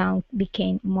 the sound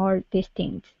became more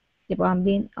distinct, the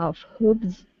rumbling of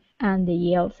hoofs and the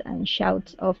yells and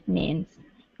shouts of men.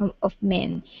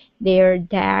 Their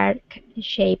dark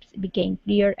shapes became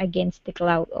clear against the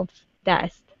cloud of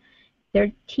dust.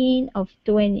 13 of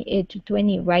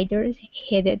 20 riders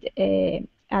headed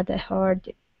at a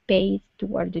hard pace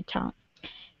toward the town.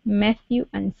 Matthew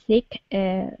and Zeke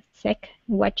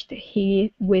watched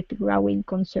with growing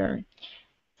concern.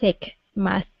 Zeke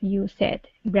Matthew said.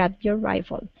 "Grab your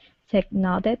rifle." Zach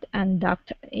nodded and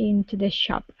ducked into the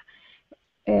shop,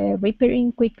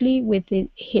 repairing quickly with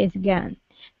his gun.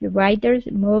 The riders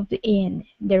moved in.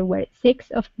 There were 6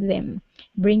 of them,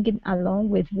 bringing along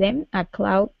with them a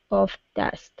cloud of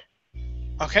dust.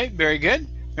 Okay, very good.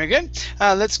 Very good.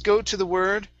 Let's go to the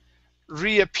word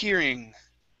reappearing.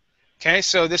 Okay,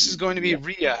 so this is going to be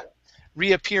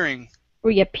reappearing.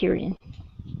 Reappearing.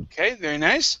 Okay, very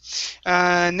nice.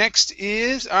 Next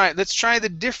is, all right, let's try the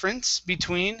difference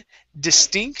between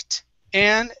distinct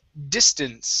and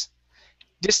distance.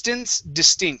 Distance,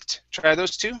 distinct. Try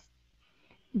those two.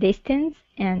 Distance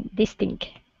and distinct.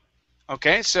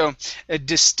 Okay, so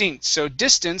distinct. So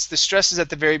distance, the stress is at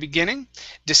the very beginning.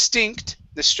 Distinct,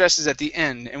 the stress is at the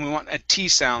end, and we want a T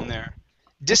sound there.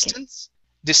 Distance,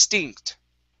 distinct.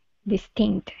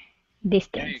 Distinct. There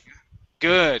Distance. you go.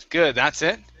 Good, good. That's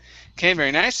it. Okay,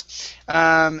 very nice.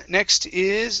 Next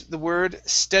is the word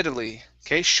steadily.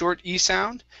 Okay, short E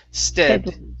sound. Stead.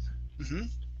 Steadily. Mm-hmm.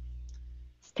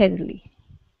 Steadily.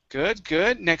 Good,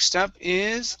 good. Next up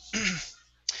is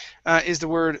the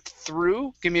word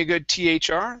through. Give me a good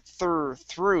THR.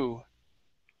 Through.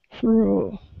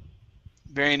 Through.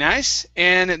 Very nice.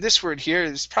 And this word here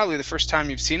is probably the first time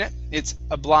you've seen it. It's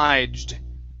obliged.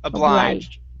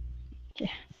 Obliged. Yeah.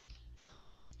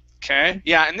 Okay.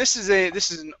 Yeah, and this is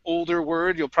an older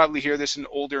word. You'll probably hear this in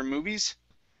older movies.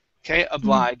 Okay,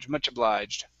 obliged. Much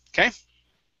obliged. Okay.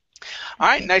 All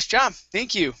right, nice job.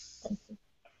 Thank you.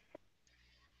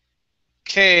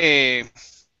 Okay.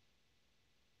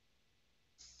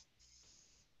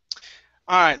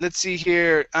 All right, let's see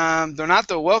here.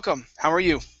 Donato, welcome. How are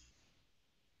you?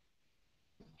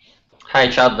 Hi,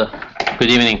 Chad. Good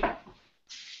evening.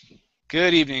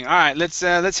 Good evening. All right, let's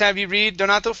have you read,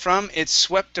 Donato, from "It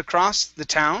Swept Across the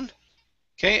Town."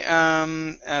 Okay,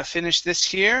 finish this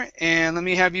here, and let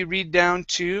me have you read down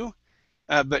to,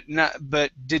 but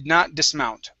did not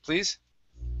dismount, please.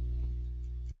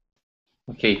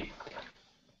 Okay.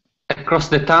 Across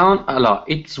the town,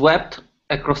 it swept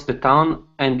across the town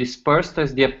and dispersed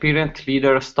as the apparent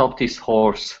leader stopped his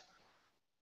horse.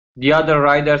 The other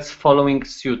riders following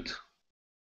suit.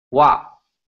 "Wah!"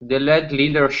 the lead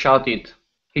leader shouted,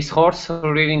 his horse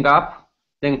rearing up,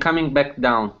 then coming back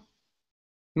down.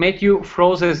 Matthew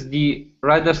froze as the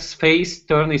rider's face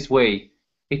turned his way.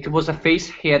 It was a face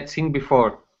he had seen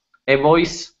before, a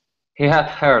voice he had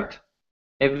heard,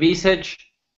 a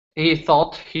visage he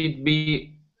thought he'd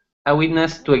be a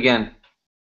witness to again.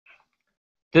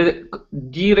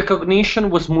 The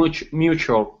recognition was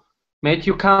mutual.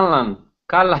 "Matthew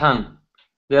Callahan,"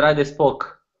 the rider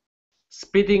spoke,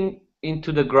 spitting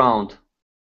into the ground.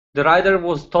 The rider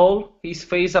was tall, his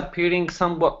face appearing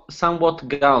somewhat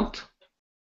gaunt.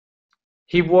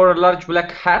 He wore a large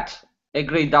black hat, a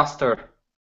grey duster.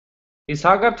 His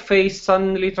haggard face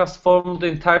suddenly transformed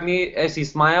entirely as he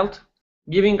smiled,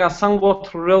 giving a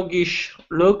somewhat roguish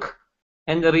look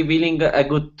and revealing a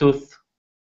good tooth.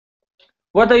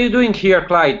 "What are you doing here,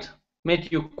 Clyde?"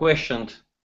 Matthew questioned.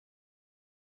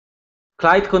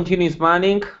 Clyde continued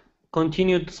smiling,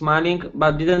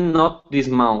 but did not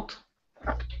dismount.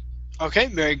 Okay,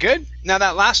 very good. Now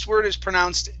that last word is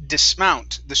pronounced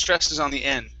dismount. The stress is on the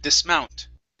end. Dismount.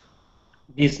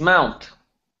 Dismount.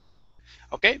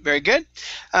 Okay, very good.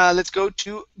 Let's go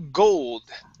to gold.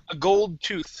 A gold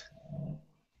tooth.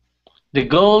 The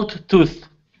gold tooth.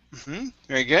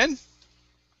 Very good.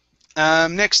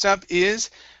 Next up is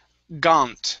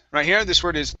gaunt. Right here, this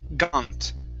word is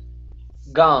gaunt.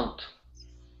 Gaunt.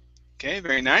 Okay,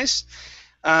 very nice.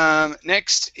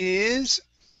 Next is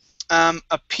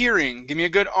appearing. Give me a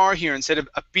good R here. Instead of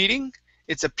appearing,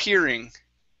 it's appearing.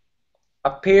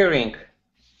 Appearing.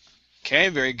 Okay,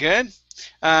 very good.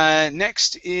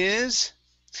 Next is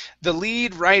the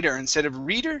lead writer. Instead of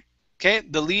reader, okay,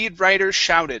 the lead writer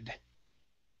shouted.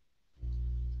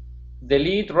 The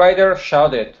lead writer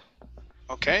shouted.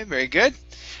 Okay, very good.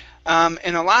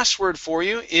 And the last word for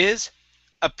you is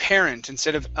apparent.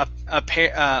 Instead of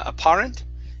apparent,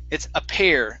 it's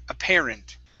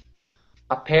apparent.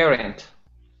 Apparent.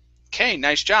 Okay,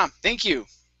 nice job. Thank you.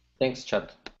 Thanks,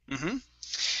 Chad.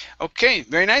 Okay,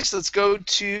 very nice. Let's go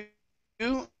to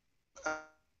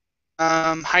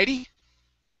Heidi.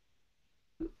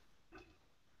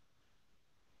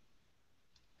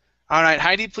 All right,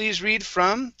 Heidi, please read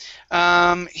from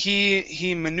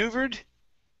he maneuvered.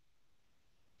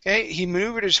 Okay, he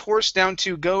maneuvered his horse down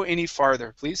to go any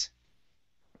farther, please.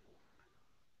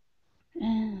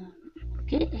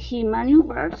 Okay, he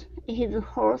maneuvered his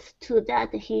horse to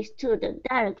that he stood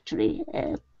directly,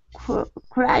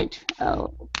 cried,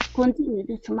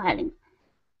 continued smiling.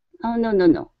 Oh,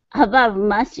 no. Above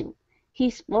Matthew,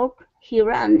 he spoke he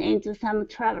ran into some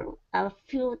trouble a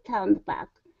few towns back.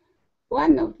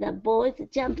 One of the boys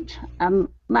jumped a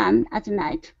man at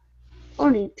night,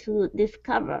 only to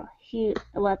discover he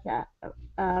was a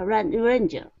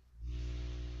ranger.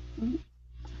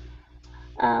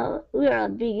 I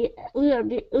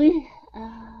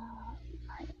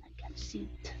can't see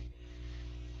it.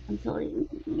 I'm sorry,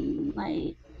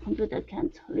 my computer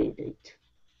can't read it.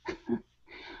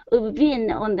 We've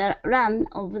been on the run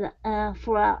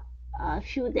for a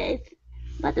few days,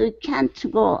 but we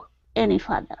can't go any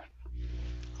further.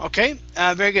 Okay,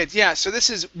 very good. Yeah, so this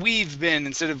is we've been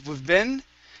instead of we've been.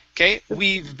 Okay,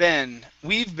 we've been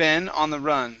on the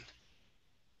run.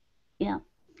 Yeah,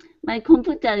 my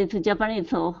computer is Japanese,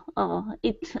 so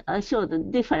it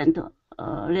showed different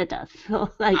letters.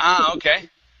 So Okay.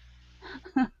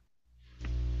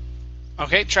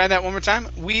 Okay, try that one more time.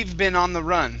 We've been on the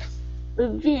run.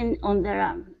 We've been on the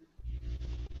run.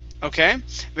 Okay,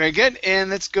 very good. And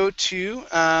let's go to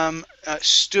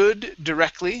stood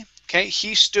directly. Okay,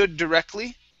 he stood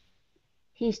directly.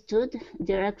 He stood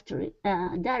directly.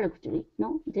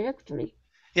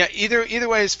 Yeah, either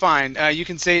way is fine. You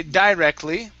can say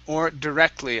directly or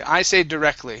directly. I say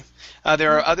directly.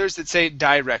 There are others that say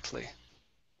directly.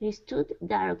 He stood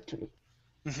directly.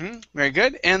 Very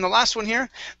good. And the last one here,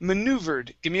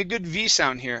 maneuvered. Give me a good V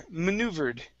sound here.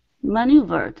 Maneuvered.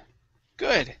 Maneuvered.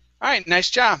 Good. All right, nice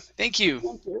job. Thank you.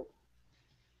 Thank you.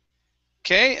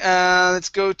 Okay, let's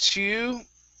go to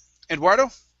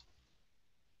Eduardo.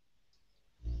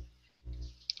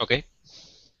 Okay.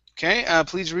 Okay,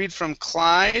 please read from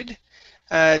Clyde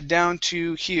down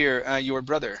to here, your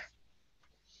brother.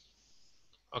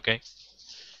 Okay.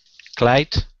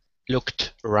 Clyde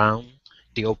looked around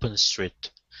the open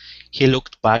street. He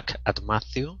looked back at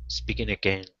Matthew, speaking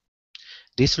again.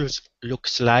 This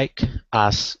looks like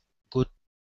as good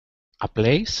a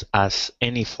place as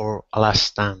any for a last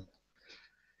stand.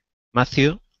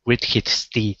 Matthew grit his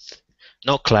teeth.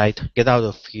 No, Clyde, get out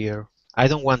of here. I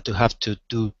don't want to have to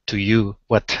do to you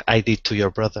what I did to your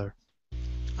brother.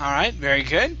 All right, very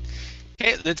good.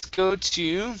 Okay, let's go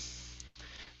to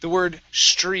the word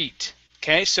street.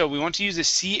 Okay, so we want to use a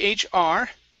CHR.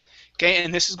 Okay,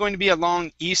 and this is going to be a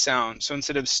long E sound. So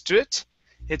instead of strit,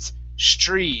 it's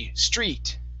street.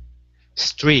 Street.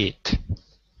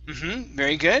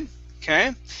 Very good.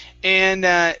 Okay, and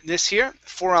this here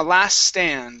for a last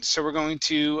stand. So we're going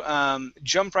to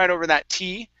jump right over that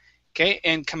T. Okay,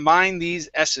 and combine these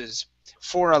S's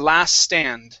for a last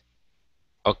stand.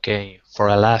 Okay, for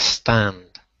a last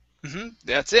stand.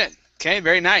 That's it. Okay,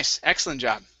 very nice. Excellent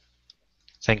job.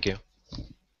 Thank you.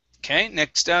 Okay,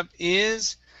 next up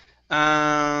is,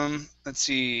 let's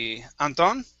see,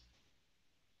 Anton.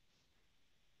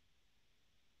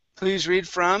 Please read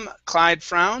from Clyde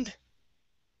frowned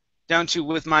down to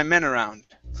with my men around,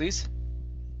 please.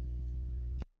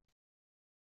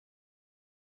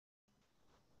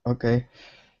 Okay.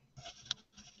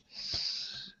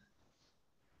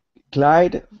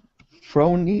 Clyde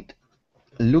frowned,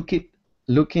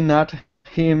 looking at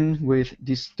him with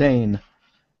disdain.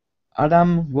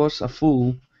 Adam was a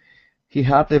fool. He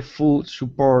had the full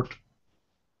support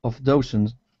of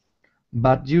dozens,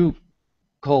 but you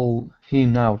call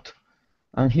him out,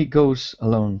 and he goes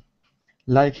alone,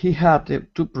 like he had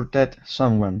to protect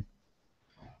someone.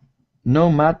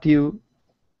 No, Matthew,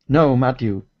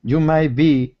 you may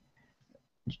be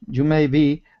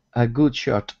a good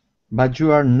shot, but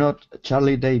you are not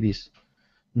Charlie Davis.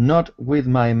 Not with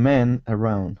my men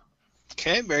around.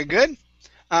 Okay, very good.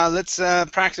 Let's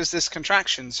practice this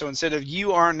contraction. So instead of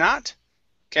you are not,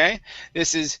 okay,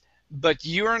 this is but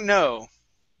you're no.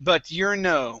 But you're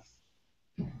no.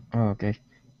 Okay.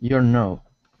 You're no.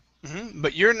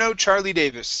 But you're no Charlie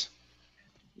Davis.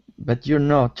 But you're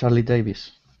not Charlie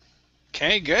Davis.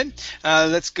 Okay, good.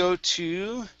 Let's go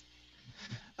to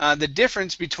the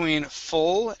difference between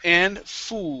full and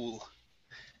fool.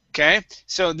 Okay,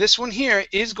 so this one here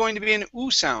is going to be an oo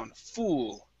sound,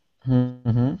 fool.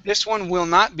 This one will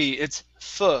not be. It's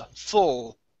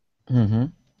full.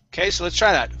 Okay, so let's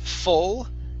try that. Full,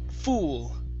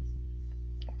 fool.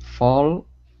 Full,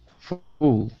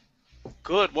 fool.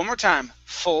 Good. One more time.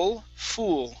 Full,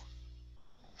 fool.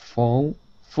 Full,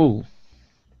 fool.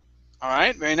 All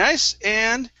right, very nice.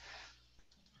 And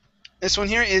this one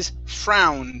here is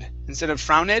frowned. Instead of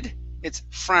frowned, it's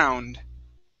frowned.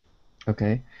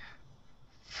 Okay.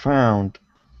 Frowned.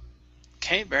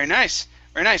 Okay, very nice.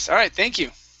 Very nice. All right, thank you.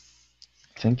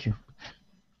 Thank you.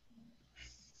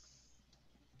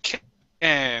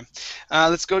 Okay,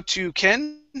 let's go to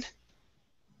Ken.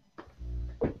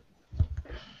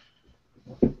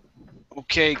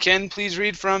 Okay, Ken, please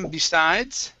read from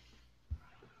besides.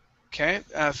 Okay,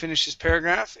 finish this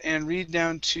paragraph and read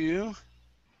down to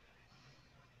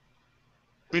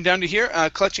here.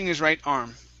 Clutching his right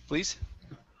arm, please.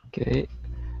 Okay.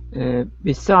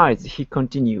 Besides, he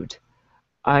continued,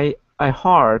 I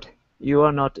heard you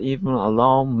are not even a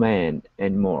lone man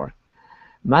anymore.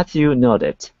 Matthew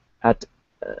nodded at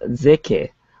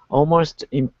Zeke almost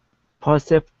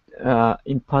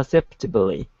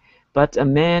imperceptibly, but a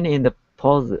man in the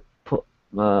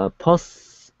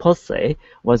posse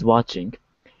was watching.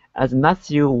 As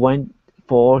Matthew went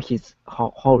for his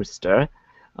holster,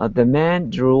 the man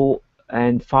drew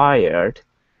and fired.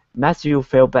 Matthew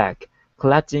fell back,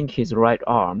 clutching his right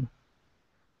arm.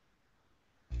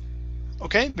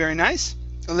 Okay, very nice.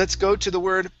 Let's go to the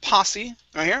word posse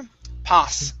right here.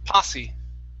 Posse.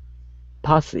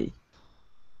 Posse.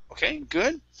 Okay,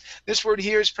 good. This word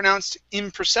here is pronounced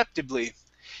imperceptibly.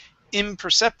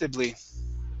 Imperceptibly.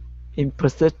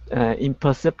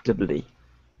 Imperceptibly.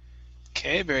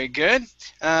 Okay, very good.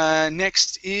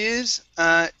 Next is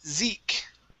Zeke.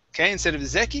 Okay, instead of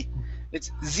Zeki,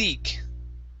 it's Zeke.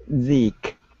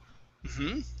 Zeke.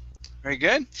 Very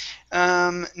good.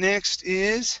 Next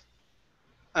is,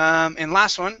 and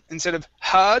last one, instead of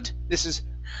heard, this is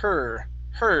her.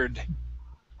 Heard.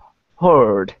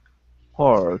 Heard.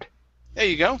 Heard. There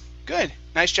you go. Good.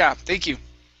 Nice job. Thank you.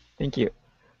 Thank you.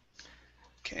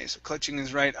 Okay, so clutching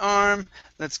his right arm.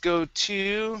 Let's go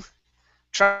to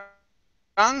Trang.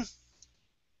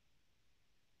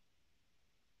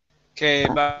 Okay,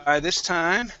 by this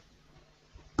time.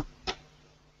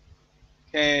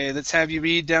 Okay, let's have you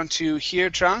read down to here,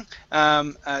 Trang.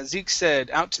 Zeke said,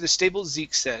 out to the stable,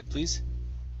 Zeke said, please.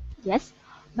 Yes,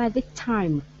 by this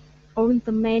time, all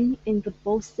the men in the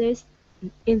boats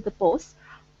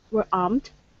were armed,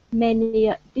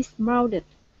 many dismounted.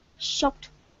 Shocked,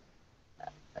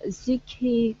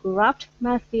 Zeke grabbed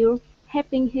Matthew,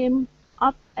 helping him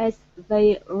up as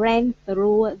they ran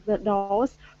through the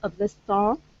doors of the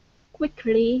store,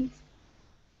 quickly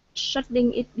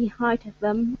shutting it behind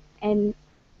them and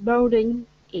bolting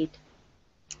it.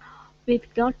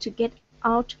 "We've got to get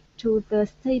out to the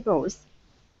stables,"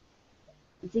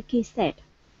 Zeke said.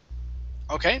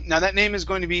 Okay, now that name is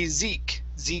going to be Zeke.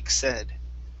 Zeke said.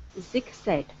 Zeke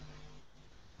said.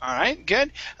 All right,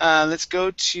 good. Let's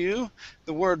go to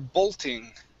the word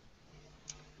bolting.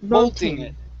 Bolting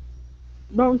it.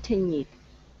 Bolting it.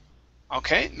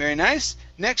 Okay, very nice.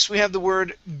 Next, we have the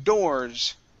word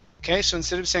doors. Okay, so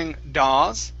instead of saying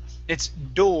doors, it's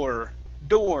door.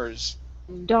 Doors.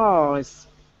 Doors.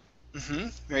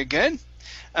 Very good.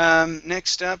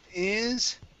 Next up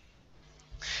is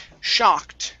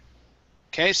shocked.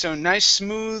 Okay, so nice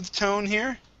smooth tone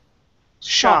here.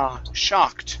 Shocked.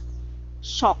 Shocked.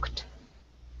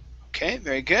 Okay,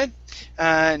 very good.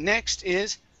 Next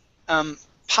is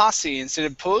posse. Instead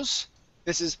of pose,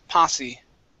 this is posse.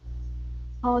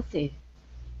 Posse.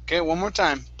 Okay, one more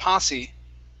time. Posse.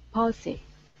 Posse.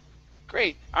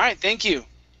 Great. All right, thank you.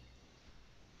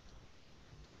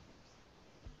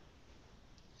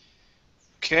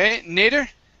 Okay, Nader?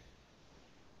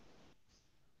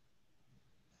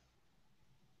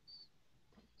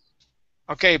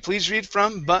 Okay, please read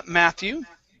from but Matthew.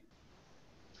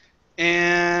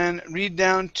 And read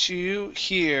down to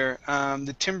here.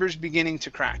 The timber's beginning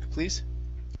to crack, please.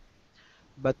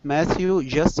 But Matthew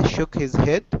just shook his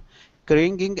head,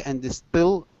 cringing and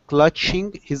still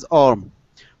clutching his arm.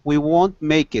 "We won't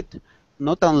make it,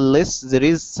 not unless there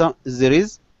is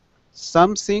something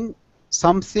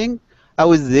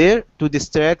out there to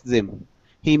distract them."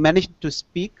 He managed to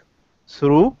speak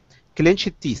through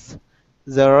clenched teeth.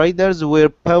 The riders were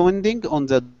pounding on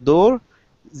the door,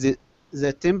 the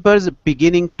timbers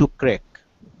beginning to crack.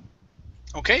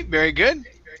 Okay, very good.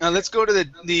 Let's go to the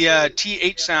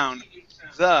TH sound.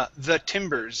 The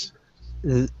timbers.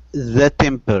 The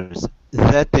timbers.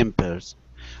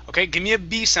 Okay, give me a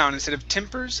B sound instead of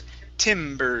timbers.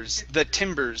 Timbers. The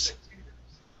timbers.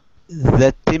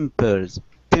 The timbers.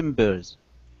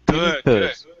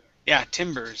 Good. Yeah,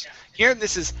 timbers. Here,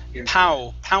 this is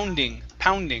pounding.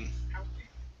 Pounding.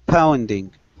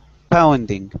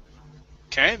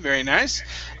 Okay, very nice.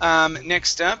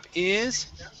 Next up is,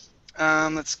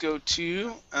 let's go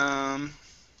to,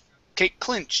 okay,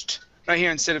 clinched. Right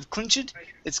here, instead of clinched,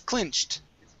 it's clinched.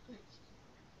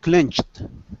 Clinched.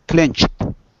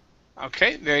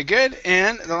 Okay, very good.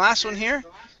 And the last one here,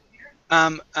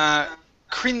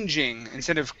 cringing.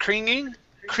 Instead of cringing,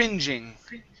 cringing.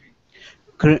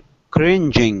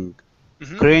 Cringing.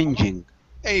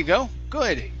 There you go.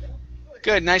 Good.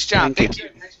 Nice job. Thank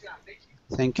you.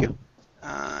 Thank you.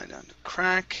 Down to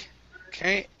crack.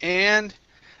 Okay, and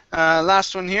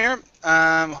last one here,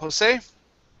 Jose.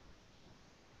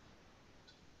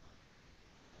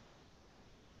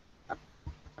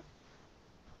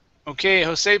 Okay,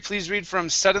 Jose, please read from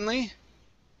suddenly.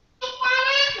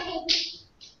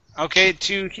 Okay,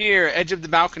 to here, edge of the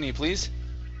balcony, please.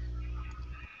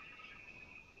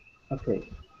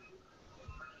 Okay.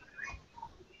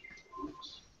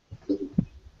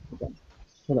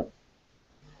 Hold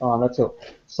on. Let's go.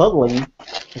 Suddenly,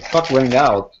 a shot rang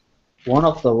out. One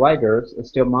of the riders,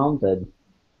 still mounted,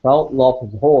 fell off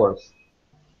his horse.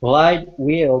 Clyde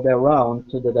wheeled around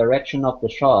to the direction of the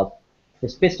shot,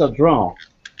 his pistol drawn.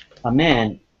 A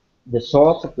man, the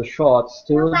source of the shot,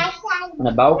 stood on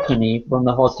a balcony from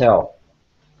the hotel.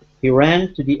 He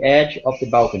ran to the edge of the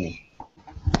balcony.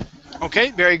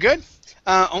 Okay, very good.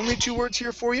 Only 2 words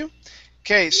here for you.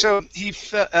 Okay, so he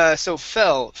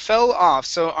fell off.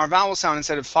 So our vowel sound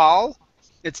instead of fall,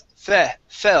 it's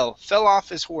fell off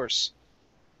his horse.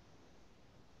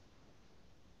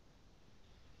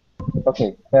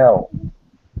 Okay, fell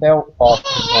off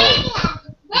his horse.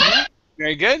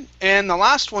 Very good. And the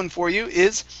last one for you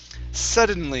is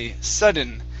suddenly,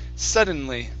 suddenly.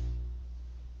 Suddenly.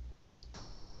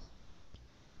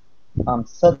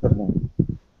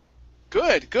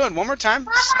 Good. One more time.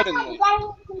 Suddenly.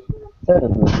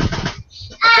 Suddenly.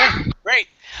 Okay, great.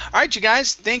 All right, you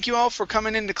guys. Thank you all for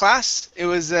coming into class. It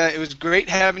was great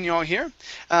having you all here.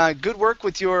 Good work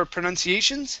with your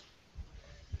pronunciations.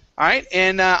 All right,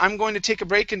 and I'm going to take a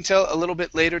break until a little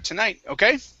bit later tonight.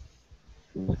 Okay.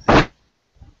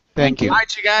 Thank you. All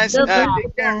right, you guys. Goodbye.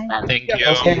 Take care. Thank Yeah. you.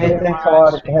 Okay, thanks a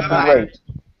lot. Have been great.